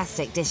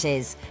 fantastic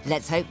dishes.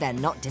 Let's hope they're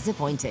not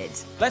disappointed.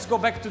 Let's go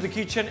back to the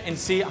kitchen and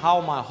see how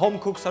my home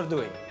cooks are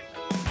doing.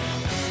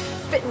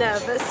 A bit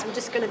nervous, I'm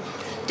just going to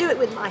do it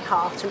with my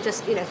heart and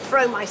just,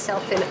 throw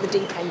myself in at the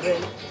deep end,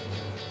 really.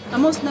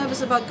 I'm most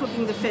nervous about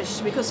cooking the fish,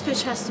 because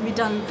fish has to be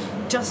done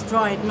just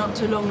right, not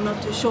too long, not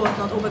too short,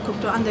 not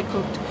overcooked or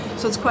undercooked.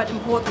 So it's quite an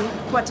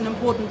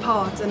important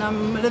part, and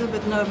I'm a little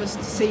bit nervous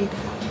to see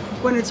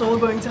when it's all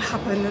going to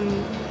happen and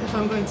if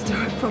I'm going to do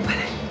it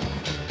properly.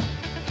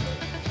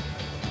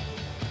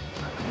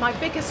 My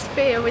biggest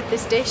fear with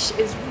this dish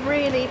is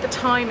really the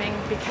timing,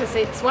 because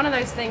it's one of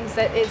those things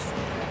that is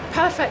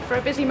perfect for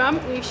a busy mum.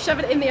 You shove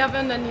it in the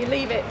oven and you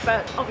leave it,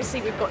 but obviously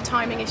we've got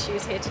timing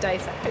issues here today,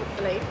 so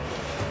hopefully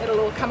it'll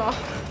all come off.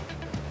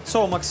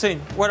 So, Maxine,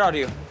 where are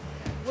you?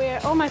 We're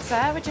almost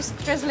there. We're just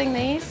drizzling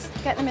these,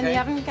 get them in the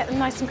oven, get them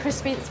nice and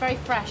crispy. It's very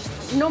fresh.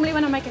 Normally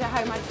when I make it at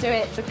home, I'd do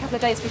it a couple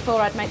of days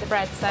before I'd make the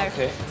bread, so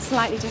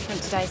slightly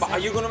different today. But are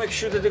you going to make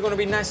sure that they're going to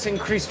be nice and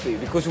crispy?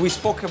 Because we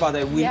spoke about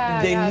it.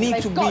 They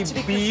need to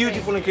be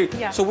beautiful and crispy.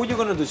 Yeah. So what are you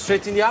going to do?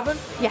 Straight in the oven?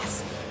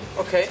 Yes.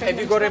 Okay, have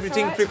you got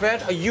everything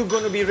prepared? Are you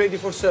going to be ready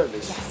for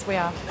service? Yes, we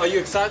are. Are you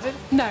excited?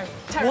 No,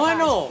 terrified. Why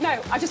not?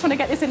 No, I just want to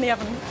get this in the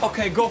oven.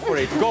 Okay, go for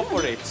it, go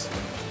for it.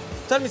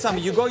 Tell me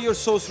something, you got your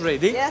sauce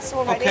ready? Yes,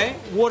 all ready. Okay,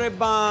 what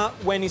about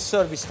when it's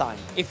service time?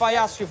 If I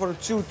ask you for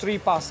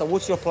 2-3 pasta,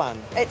 what's your plan?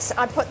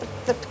 I put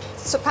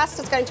so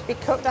pasta's going to be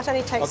cooked. That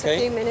only takes a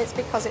few minutes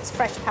because it's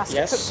fresh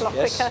pasta. Cooks a lot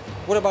quicker.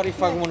 What about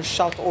if I want to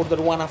shout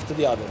order one after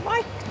the other?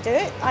 I can do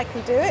it. I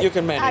can do it. You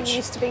can manage. I'm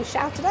used to being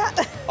shouted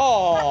at.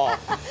 Oh,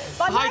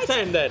 high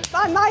 10 then.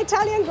 By my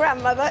Italian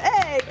grandmother.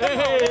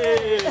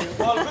 Hey,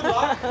 come on. Well, good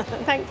luck.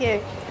 Thank you.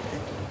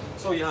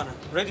 So, Jana,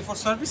 ready for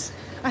service?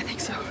 I think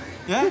so.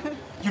 Yeah?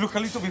 You look a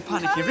little bit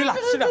panicky. Relax,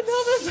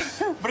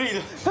 relax.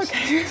 Breathe.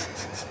 Okay.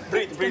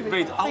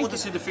 Breathe. I want to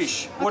see the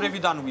fish. Okay. What have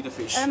you done with the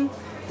fish?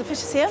 The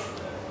fish is here.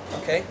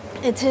 Okay.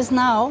 It is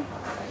now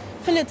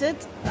filleted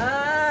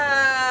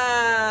Ah.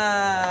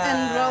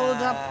 and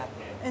rolled up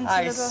into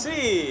I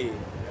see.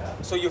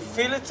 So you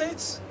fillet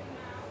it,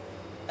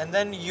 and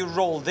then you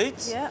rolled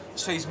it. Yeah.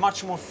 So it's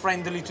much more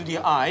friendly to the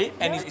eye,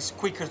 and it's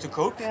quicker to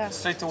cook. Yeah.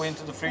 Straight away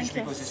into the fridge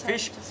because it's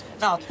fish.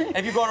 Now,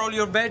 have you got all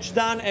your veg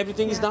done?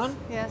 Everything is done?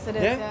 Yes, it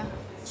is. Yeah.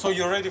 So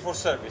you're ready for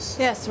service?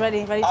 Yes,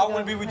 ready to go. I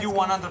will be with you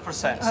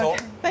 100%. So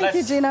Thank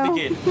you, Gino.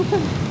 Begin.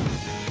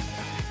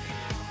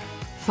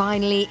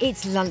 Finally,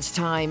 it's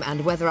lunchtime,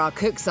 and whether our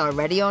cooks are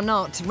ready or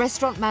not,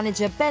 restaurant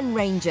manager Ben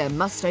Ranger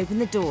must open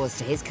the doors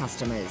to his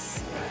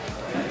customers.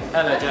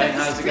 Hello, Jane.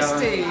 How's it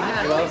going? You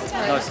well?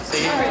 Nice to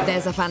see you.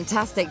 There's a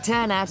fantastic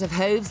turnout of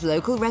Hove's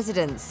local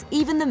residents.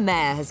 Even the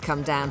mayor has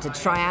come down to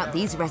try out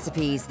these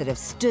recipes that have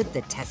stood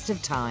the test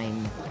of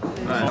time.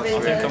 Right, I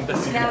think I'm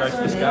definitely going to go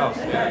for the Scouse.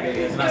 Yeah.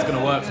 And that's going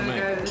to work for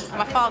me.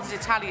 My father's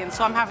Italian,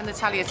 so I'm having the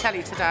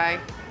tagliatelle today.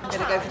 I'm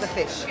going to go for the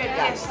fish.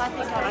 Yes, I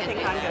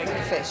think I'm going for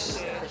the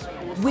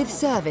fish. With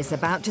service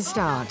about to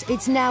start,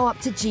 it's now up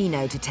to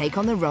Gino to take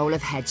on the role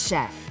of head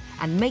chef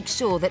and make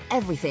sure that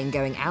everything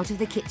going out of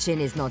the kitchen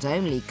is not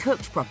only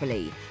cooked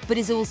properly, but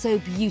is also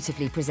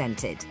beautifully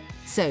presented.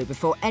 So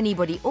before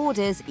anybody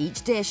orders,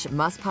 each dish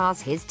must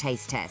pass his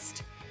taste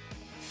test.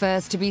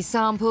 First to be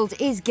sampled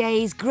is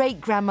Gay's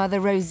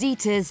great-grandmother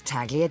Rosita's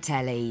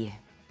tagliatelle.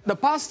 The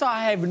pasta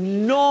I have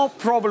no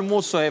problem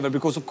whatsoever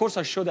because of course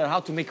I showed her how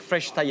to make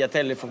fresh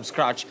tagliatelle from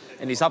scratch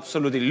and it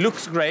absolutely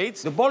looks great.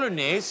 The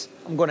bolognese,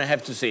 I'm gonna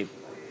have to see.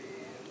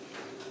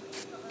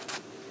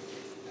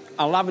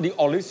 I love the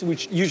olives,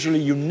 which usually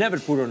you never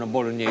put on a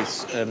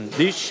bolognese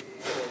dish.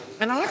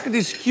 And I like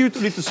this cute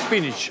little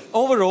spinach.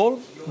 Overall,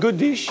 good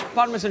dish,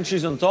 Parmesan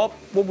cheese on top.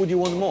 What would you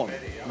want more?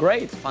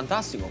 Great,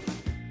 fantastico.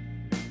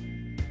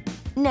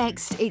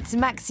 Next, it's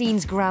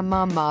Maxine's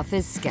grandma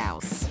Martha's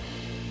Scouse.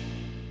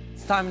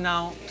 It's time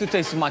now to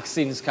taste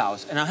Maxine's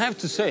Scouse. And I have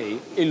to say,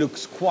 it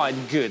looks quite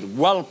good,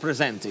 well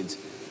presented.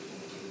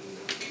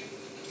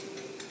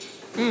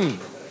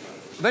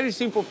 Very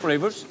simple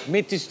flavors,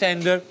 meat is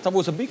tender. I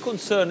was a bit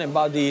concerned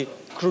about the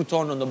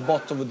crouton on the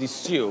bottom of this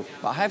stew,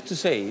 but I have to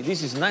say,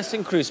 this is nice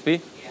and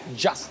crispy,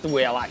 just the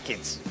way I like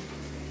it.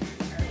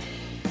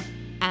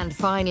 And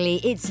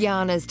finally, it's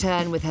Jana's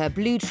turn with her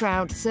blue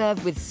trout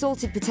served with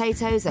salted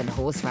potatoes and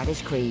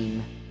horseradish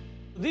cream.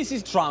 This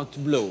is trout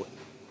blue.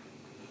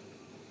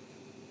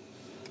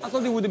 I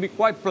thought it would be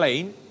quite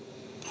plain,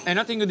 and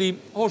I think the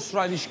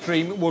horseradish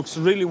cream works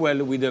really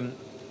well with the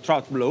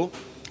trout blue.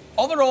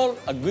 Overall,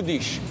 a good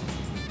dish.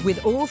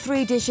 With all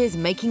three dishes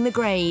making the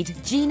grade,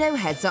 Gino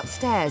heads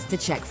upstairs to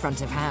check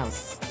front of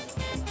house.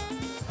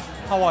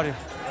 How are you?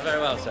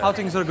 Very well, sir. How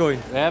things are going?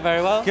 Yeah,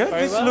 very well. Good.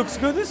 Very This well. looks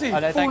good. This is Oh,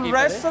 no, thank full you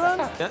for this.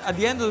 restaurant. At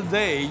the end of the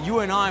day, you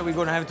and I, we're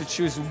going to have to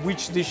choose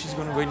which dish is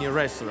going to go in your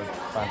restaurant.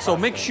 Fantastic. So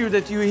make sure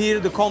that you hear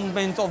the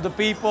comment of the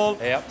people,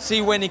 Yep.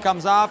 see when it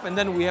comes up, and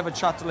then we have a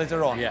chat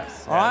later on.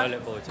 Yes. All Yeah, right? I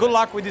look forward to Good it.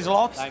 luck with this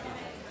lot. Thank you.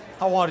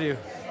 How are you?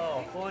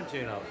 Oh, fine,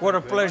 Gino. What a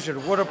Thank you very pleasure.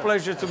 What a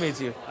pleasure to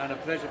meet you. much. And a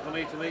pleasure for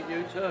me to meet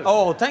you too.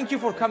 Oh, thank you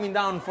for coming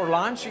down for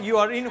lunch. You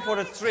are in for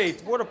a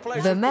treat. What a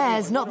pleasure. The to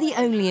mayor's meet you. not the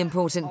only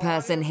important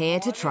person here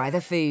to try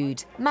the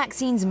food.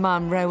 Maxine's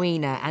mum,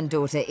 Rowena, and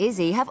daughter,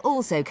 Izzy, have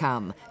also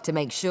come to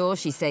make sure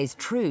she stays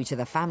true to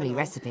the family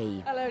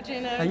recipe. Hello,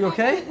 Gino. Are you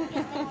okay?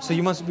 So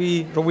you must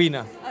be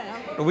Rowena. I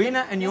am.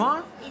 Rowena, and you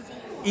are?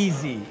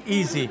 Easy,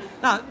 easy.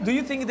 Now, do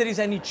you think there is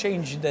any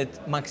change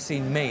that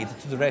Maxine made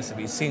to the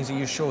recipe since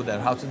you showed her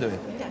how to do it?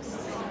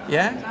 Yes.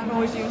 Yeah? I've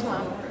always used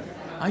lamb.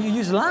 Oh, you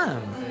use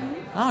lamb?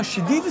 Oh,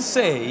 she did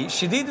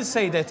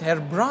say that her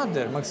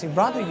brother, Maxine's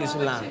brother, used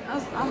lamb.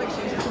 Alex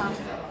uses lamb.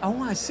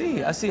 Oh, I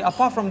see, I see.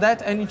 Apart from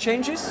that, any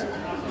changes?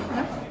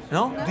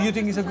 No. No? Do you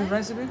think it's a good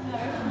recipe?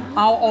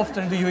 How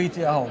often do you eat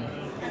it at home?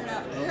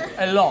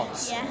 A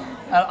lot.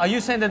 Yeah. Are you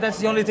saying that that's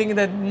the only thing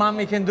that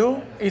mommy can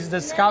do? Is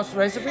the Scouse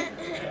recipe?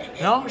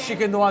 No? She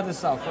can do other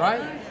stuff,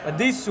 right? But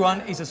this one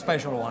is a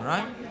special one,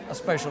 right? A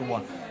special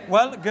one.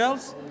 Well,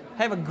 girls,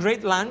 have a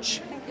great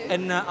lunch.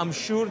 And I'm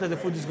sure that the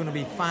food is going to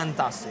be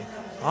fantastic.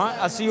 All right?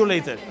 I'll see you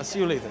later. I'll see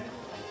you later.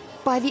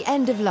 By the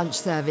end of lunch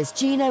service,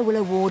 Gino will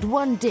award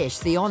one dish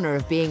the honour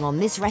of being on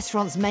this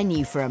restaurant's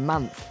menu for a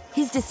month.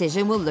 His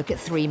decision will look at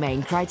three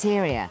main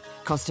criteria: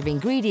 cost of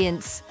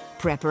ingredients,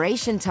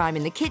 preparation time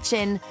in the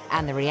kitchen,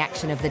 and the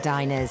reaction of the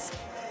diners.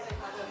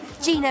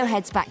 Gino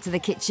heads back to the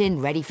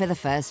kitchen, ready for the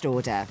first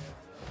order.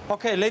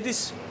 Okay,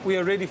 ladies, we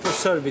are ready for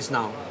service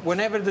now.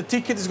 Whenever the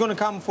ticket is going to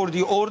come for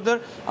the order,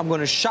 I'm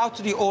going to shout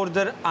the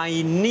order.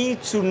 I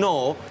need to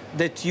know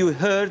that you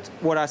heard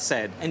what I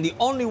said. And the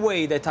only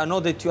way that I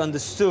know that you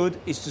understood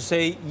is to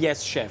say,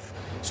 yes, chef.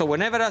 So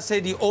whenever I say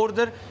the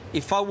order,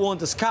 if I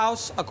want a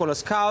Scouse, I call a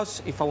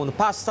Scouse. If I want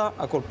pasta,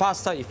 I call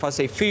pasta. If I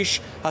say fish,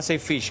 I say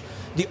fish.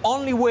 The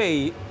only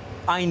way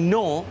I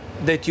know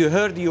that you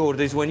heard the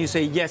order is when you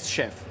say, yes,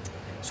 chef.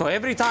 So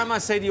every time I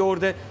say the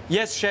order,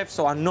 yes, chef,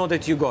 so I know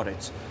that you got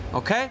it.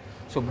 Okay?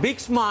 So big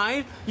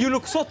smile. You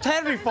look so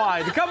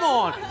terrified. Come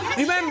on.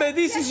 Remember,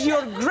 this is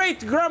your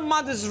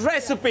great-grandmother's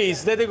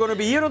recipes that are going to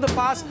be here on the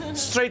past,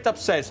 straight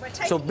upstairs.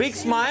 So big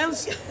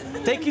smiles.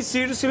 Take it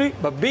seriously,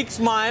 but big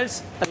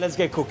smiles, and let's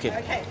get cooking.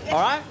 Okay.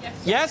 All right?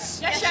 Yes?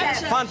 Yes,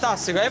 chef.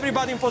 Fantastic.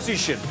 Everybody in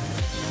position.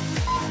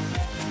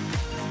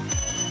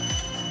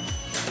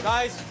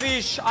 Guys,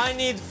 fish. I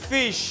need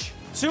fish.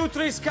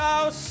 2-3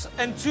 Scouse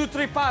and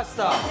 2-3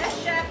 pasta.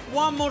 Yes, chef.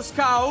 One more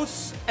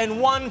Scouse and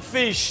one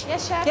fish.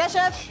 Yes, chef. Yes,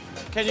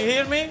 chef. Can you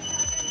hear me?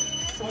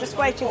 I'm just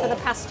waiting for the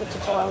pasta to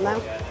boil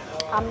now.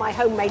 And my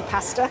homemade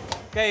pasta.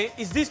 Okay,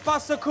 is this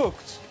pasta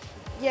cooked?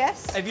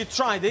 Yes. Have you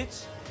tried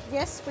it?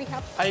 Yes, we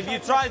have. Have you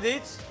tried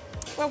it?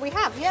 Well, we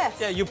have, yes.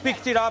 Yeah, you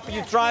picked it up,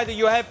 you tried it,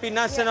 you're happy,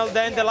 nice and al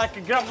dente, like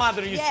a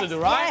grandmother used to do,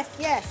 right? Yes,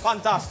 yes.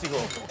 Fantastico.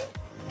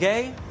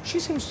 Gay, she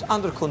seems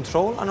under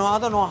control. I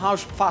don't know how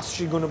fast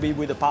she's gonna be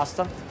with the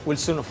pasta. We'll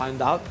soon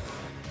find out.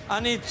 I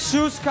need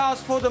 2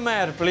 scouse for the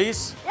mayor,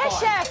 please.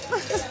 Yes,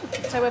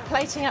 chef. So we're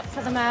plating up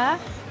for the mayor.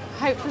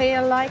 Hopefully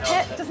he'll like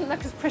it. Doesn't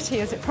look as pretty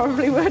as it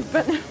probably would,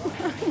 but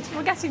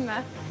we're getting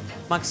there.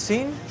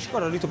 Maxine, she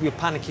got a little bit of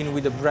panicking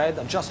with the bread.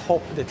 I just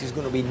hope that it's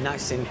gonna be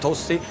nice and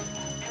toasty.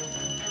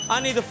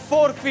 I need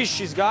 4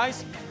 fishes,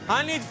 guys.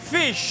 I need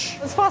fish.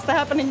 It's faster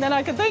happening than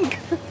I could think.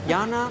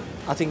 Jana,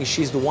 I think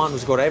she's the one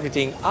who's got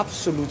everything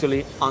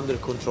absolutely under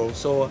control,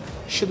 so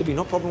should be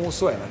no problem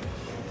whatsoever.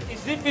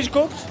 Is the fish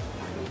cooked?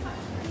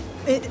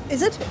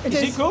 Is it?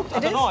 Is it cooked? I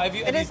don't know. Have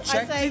you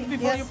checked it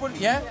before yes. you put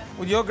it? Yeah?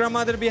 Would your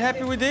grandmother be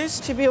happy with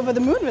this? She'd be over the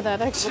moon with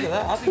that, actually. Look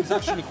at that. I think it's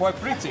actually quite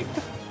pretty.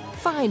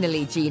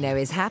 Finally, Gino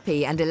is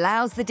happy and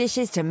allows the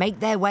dishes to make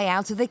their way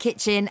out of the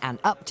kitchen and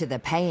up to the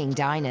paying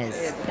diners.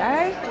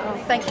 There you go.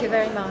 Oh, thank you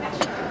very much.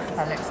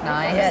 That looks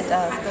nice. Yeah, it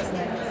does, doesn't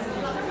it?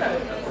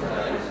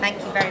 Thank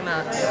you very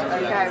much.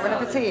 Okay, bon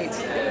appetit.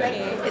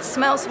 It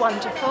smells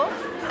wonderful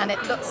and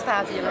it looks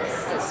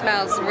fabulous. It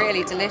smells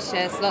really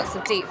delicious, lots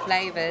of deep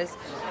flavours.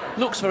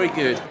 Looks very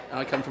good.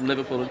 I come from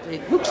Liverpool.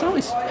 It looks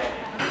nice.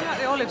 I like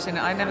the olives in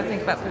it. I never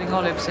think about putting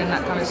olives in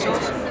that kind of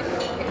sauce.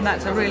 And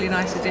that's a really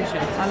nice addition.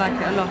 I like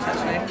it a lot,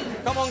 actually.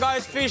 Come on,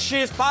 guys.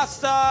 Fishes,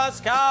 pasta,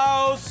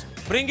 scouse.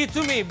 Bring it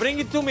to me. Bring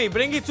it to me.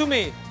 Bring it to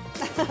me.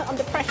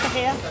 Under pressure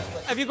here.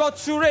 Have you got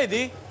 2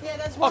 ready? Yeah,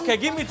 that's one. Okay,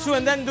 give me 2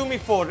 and then do me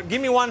 4. Give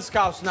me 1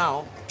 scouse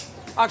now.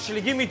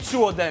 Actually, give me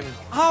 2 of them.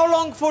 How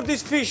long for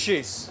these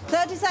fishes?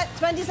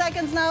 20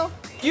 seconds now.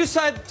 You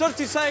said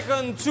 30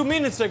 seconds 2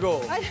 minutes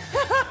ago.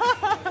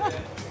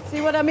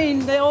 See what I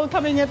mean? They're all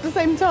coming at the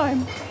same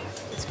time.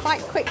 It's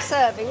quite quick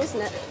serving,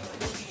 isn't it?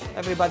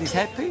 Everybody's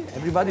happy.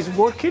 Everybody's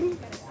working.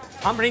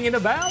 I'm ringing the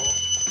bell.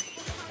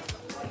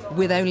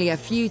 With only a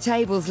few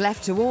tables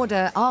left to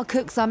order, our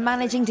cooks are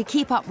managing to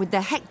keep up with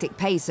the hectic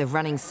pace of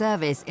running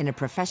service in a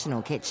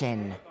professional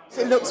kitchen.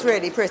 It looks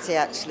really pretty,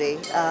 actually.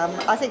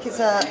 I think it's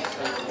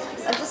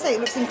I just say it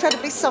looks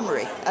incredibly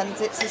summery, and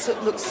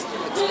it looks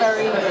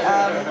very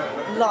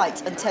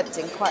light and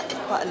tempting. Quite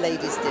a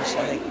lady's dish,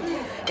 I think.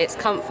 It's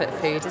comfort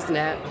food, isn't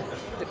it?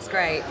 Looks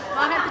great.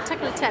 I had the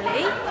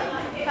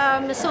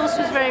tagliatelle. The sauce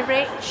was very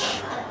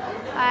rich,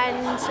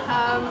 and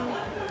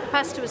the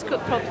pasta was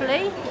cooked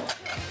properly.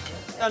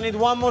 I need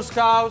 1 more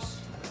scouse.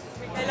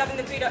 They're loving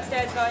the food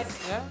upstairs, guys.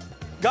 Yeah.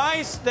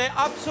 Guys, they're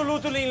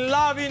absolutely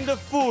loving the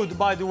food,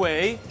 by the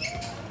way.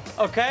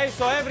 Okay,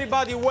 so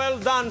everybody well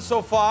done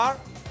so far.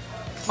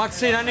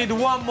 Maxine, I need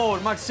 1 more.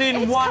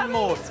 Maxine, one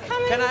more.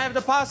 Can I have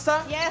the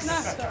pasta? Yes. No.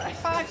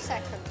 5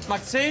 seconds.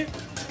 Maxine?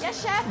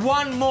 Yes, chef.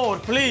 1 more,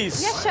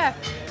 please. Yes, chef.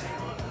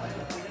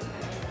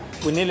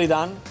 We're nearly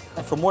done.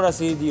 And from what I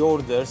see, the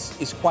orders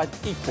is quite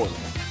equal.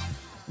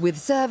 With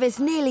service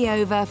nearly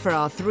over for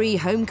our 3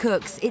 home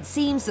cooks, it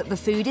seems that the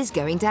food is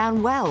going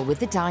down well with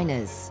the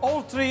diners.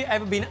 All 3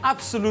 have been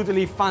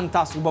absolutely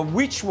fantastic, but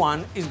which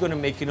one is going to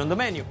make it on the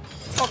menu?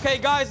 Okay,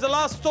 guys, the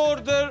last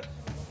order,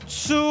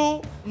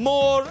 2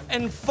 more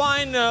and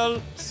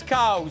final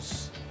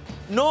scouse.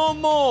 No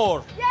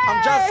more. Yay!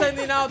 I'm just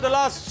sending out the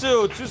last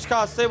 2. 2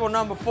 scouse, table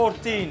number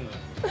 14.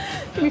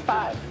 Give me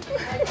 5.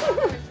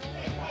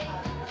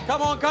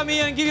 Come on, come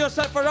here and give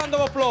yourself a round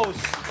of applause.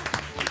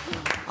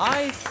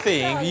 I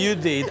think you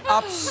did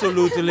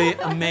absolutely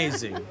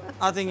amazing.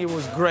 I think it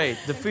was great.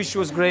 The fish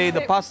was great,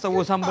 the pasta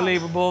was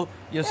unbelievable,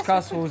 your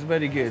scouse was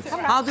very good.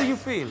 How do you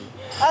feel?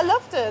 I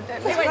loved it.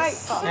 It was great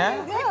fun.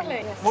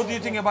 Yeah? What do you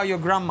think about your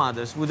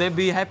grandmothers? Would they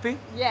be happy?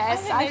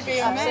 Yes, I'd be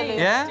amazed.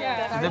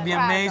 Yeah? Would they be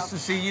amazed to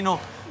see, you know,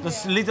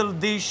 this little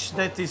dish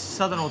that is,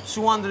 I don't know,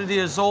 200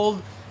 years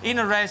old, in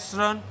a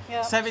restaurant,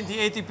 70,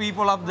 80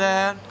 people up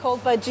there.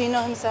 Called by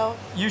GINO himself.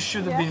 You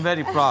should have been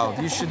very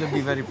proud. You should have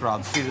been very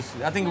proud,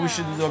 seriously. I think we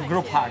should do a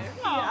group hug.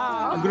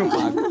 A group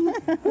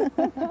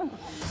hug.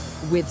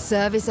 With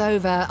service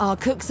over, our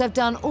cooks have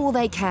done all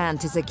they can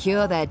to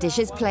secure their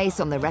dishes' place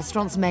on the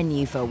restaurant's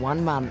menu for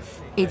 1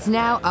 month. It's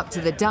now up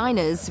to the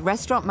diners,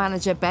 restaurant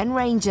manager Ben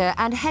Ranger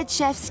and head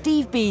chef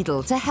Steve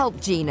Beadle to help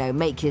GINO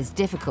make his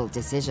difficult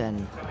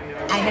decision.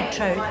 I had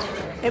trout.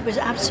 It was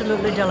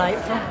absolutely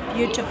delightful,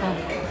 beautiful,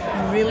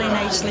 really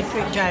nicely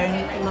put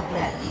down,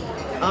 lovely.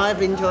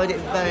 I've enjoyed it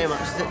very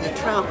much. The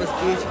trout was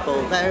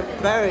beautiful, very,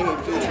 very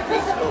beautifully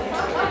cooked.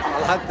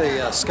 I had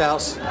the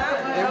scouse.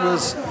 It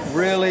was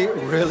really,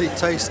 really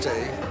tasty.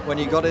 When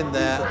you got in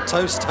there,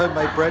 toast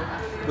homemade bread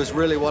was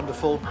really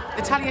wonderful.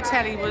 The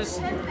tagliatelle was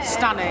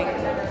stunning.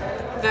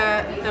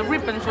 The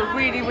ribbons were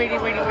really, really,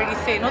 really, really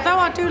thin. Although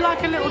I do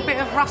like a little bit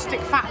of rustic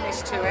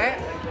fatness to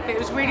it, it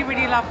was really,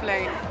 really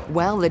lovely.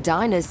 Well, the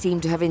diners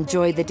seem to have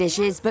enjoyed the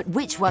dishes, but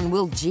which one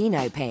will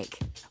GINO pick?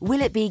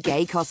 Will it be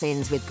Gay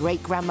Coussins with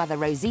great-grandmother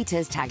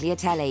Rosita's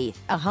tagliatelle,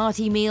 a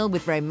hearty meal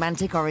with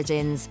romantic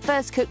origins,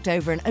 first cooked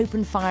over an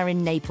open fire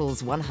in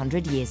Naples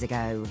 100 years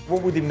ago?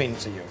 What would it mean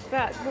to you?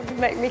 That would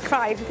make me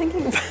cry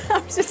thinking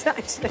about it,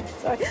 actually.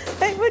 So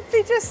it would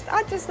be just,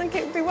 I just think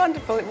it would be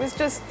wonderful. It was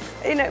just,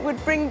 you know, it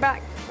would bring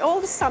back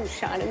all the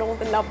sunshine and all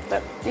the love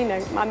that, you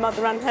know, my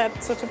mother and her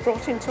sort of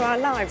brought into our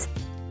lives.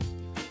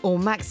 Or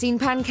Maxine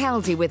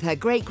Pancaldi with her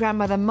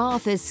great-grandmother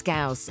Martha's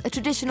Scouse, a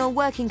traditional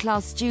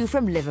working-class stew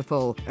from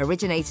Liverpool,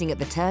 originating at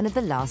the turn of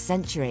the last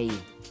century.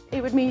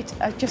 It would need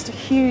just a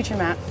huge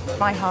amount.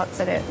 My heart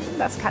said it.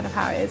 That's kind of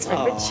how it is.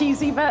 A bit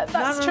cheesy, but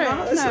that's true.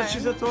 That's not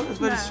cheesy at all. It's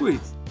very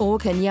sweet. Or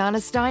can Jana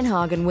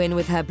Steinhagen win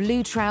with her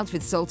blue trout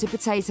with salted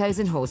potatoes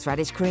and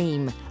horseradish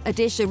cream? A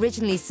dish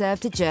originally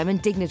served to German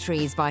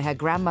dignitaries by her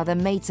grandmother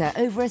Meta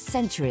over a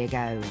century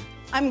ago.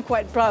 I'm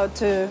quite proud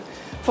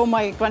for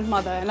my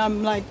grandmother, and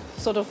I'm like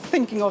sort of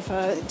thinking of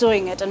her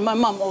doing it. And my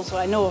mum also,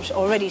 I know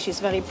already she's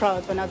very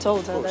proud when I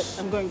told her that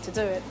I'm going to do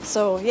it.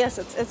 So yes,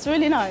 it's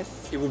really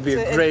nice. It would be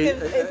a great...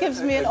 It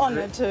gives me an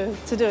honour to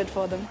do it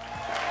for them.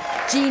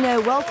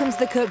 GINO welcomes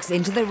the cooks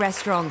into the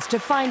restaurants to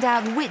find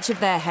out which of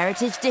their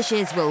heritage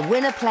dishes will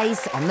win a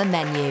place on the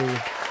menu.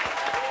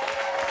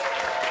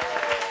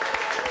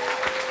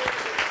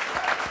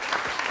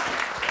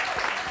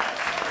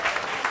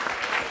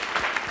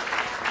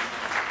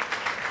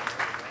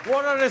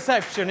 What a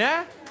reception,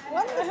 yeah?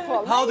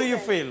 Wonderful. How do you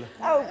feel?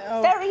 Oh,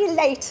 very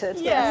elated.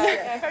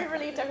 Yeah, very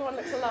relieved everyone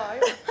looks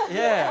alive.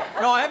 Yeah.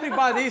 No,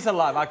 everybody is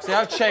alive, actually.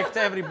 I checked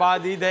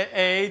everybody, they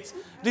ate.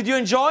 Did you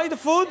enjoy the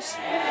foods?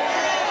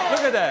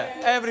 Look at that.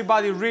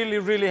 Everybody really,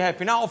 really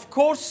happy. Now, of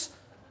course,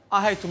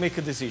 I had to make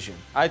a decision.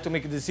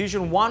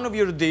 One of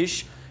your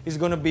dish is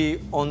going to be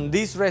on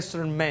this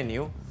restaurant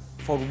menu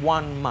for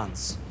 1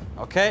 month.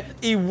 Okay?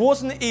 It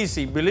wasn't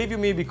easy, believe you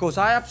me, because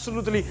I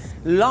absolutely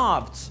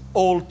loved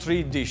all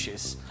 3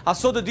 dishes. I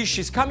saw the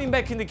dishes coming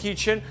back in the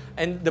kitchen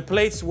and the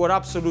plates were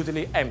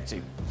absolutely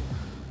empty.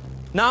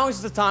 Now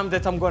is the time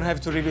that I'm going to have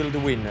to reveal the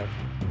winner.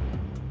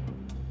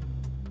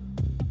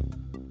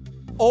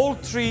 All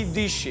 3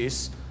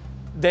 dishes,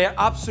 they're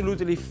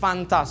absolutely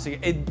fantastic.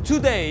 And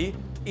today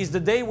is the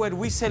day where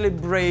we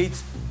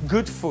celebrate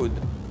good food,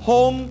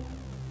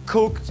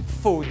 home-cooked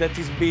food that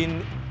has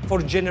been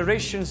for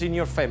generations in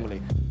your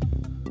family.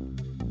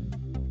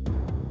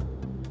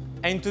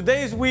 And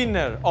today's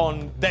winner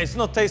on Does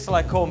Not Taste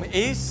Like Home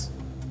is...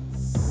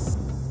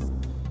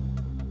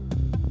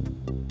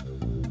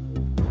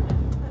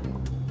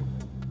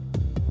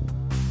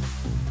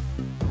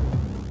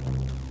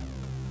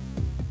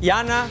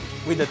 Jana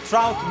with the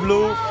trout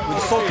blue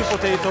with salted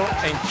potato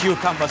and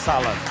cucumber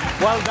salad.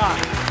 Well done.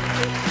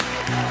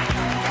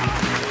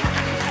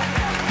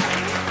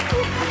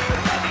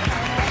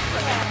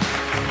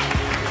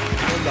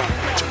 Well done.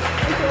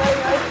 Thank you very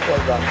much.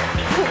 Well done.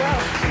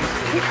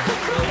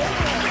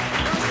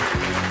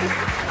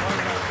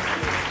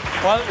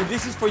 Well,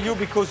 this is for you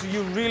because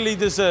you really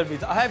deserve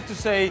it. I have to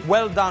say,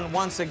 well done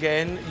once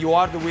again. You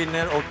are the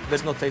winner of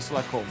Does Not Taste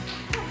Like Home.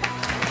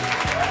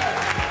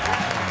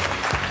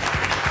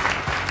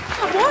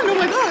 Oh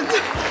my God!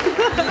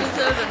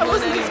 I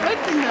wasn't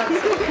expecting that.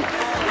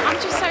 I'm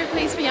just so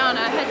pleased for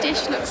Jana. Her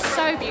dish looks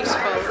so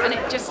beautiful, and it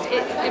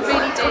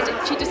really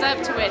did. She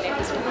deserved to win. It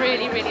was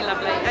really, really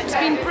lovely. It's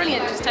been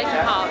brilliant just taking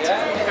part.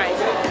 Great.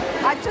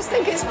 I just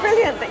think it's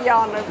brilliant that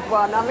Jana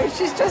won. I mean,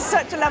 she's just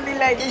such a lovely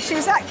lady. She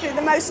was actually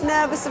the most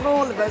nervous of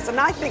all of us, and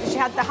I think she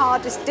had the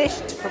hardest dish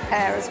to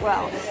prepare as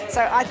well.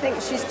 So I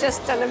think she's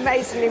just done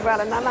amazingly well,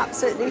 and I'm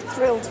absolutely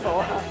thrilled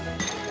for her.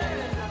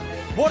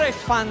 What a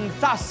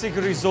fantastic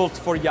result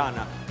for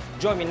Jana.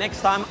 Join me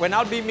next time when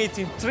I'll be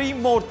meeting 3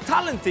 more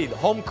talented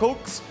home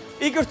cooks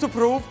eager to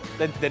prove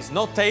that there's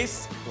no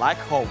taste like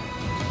home.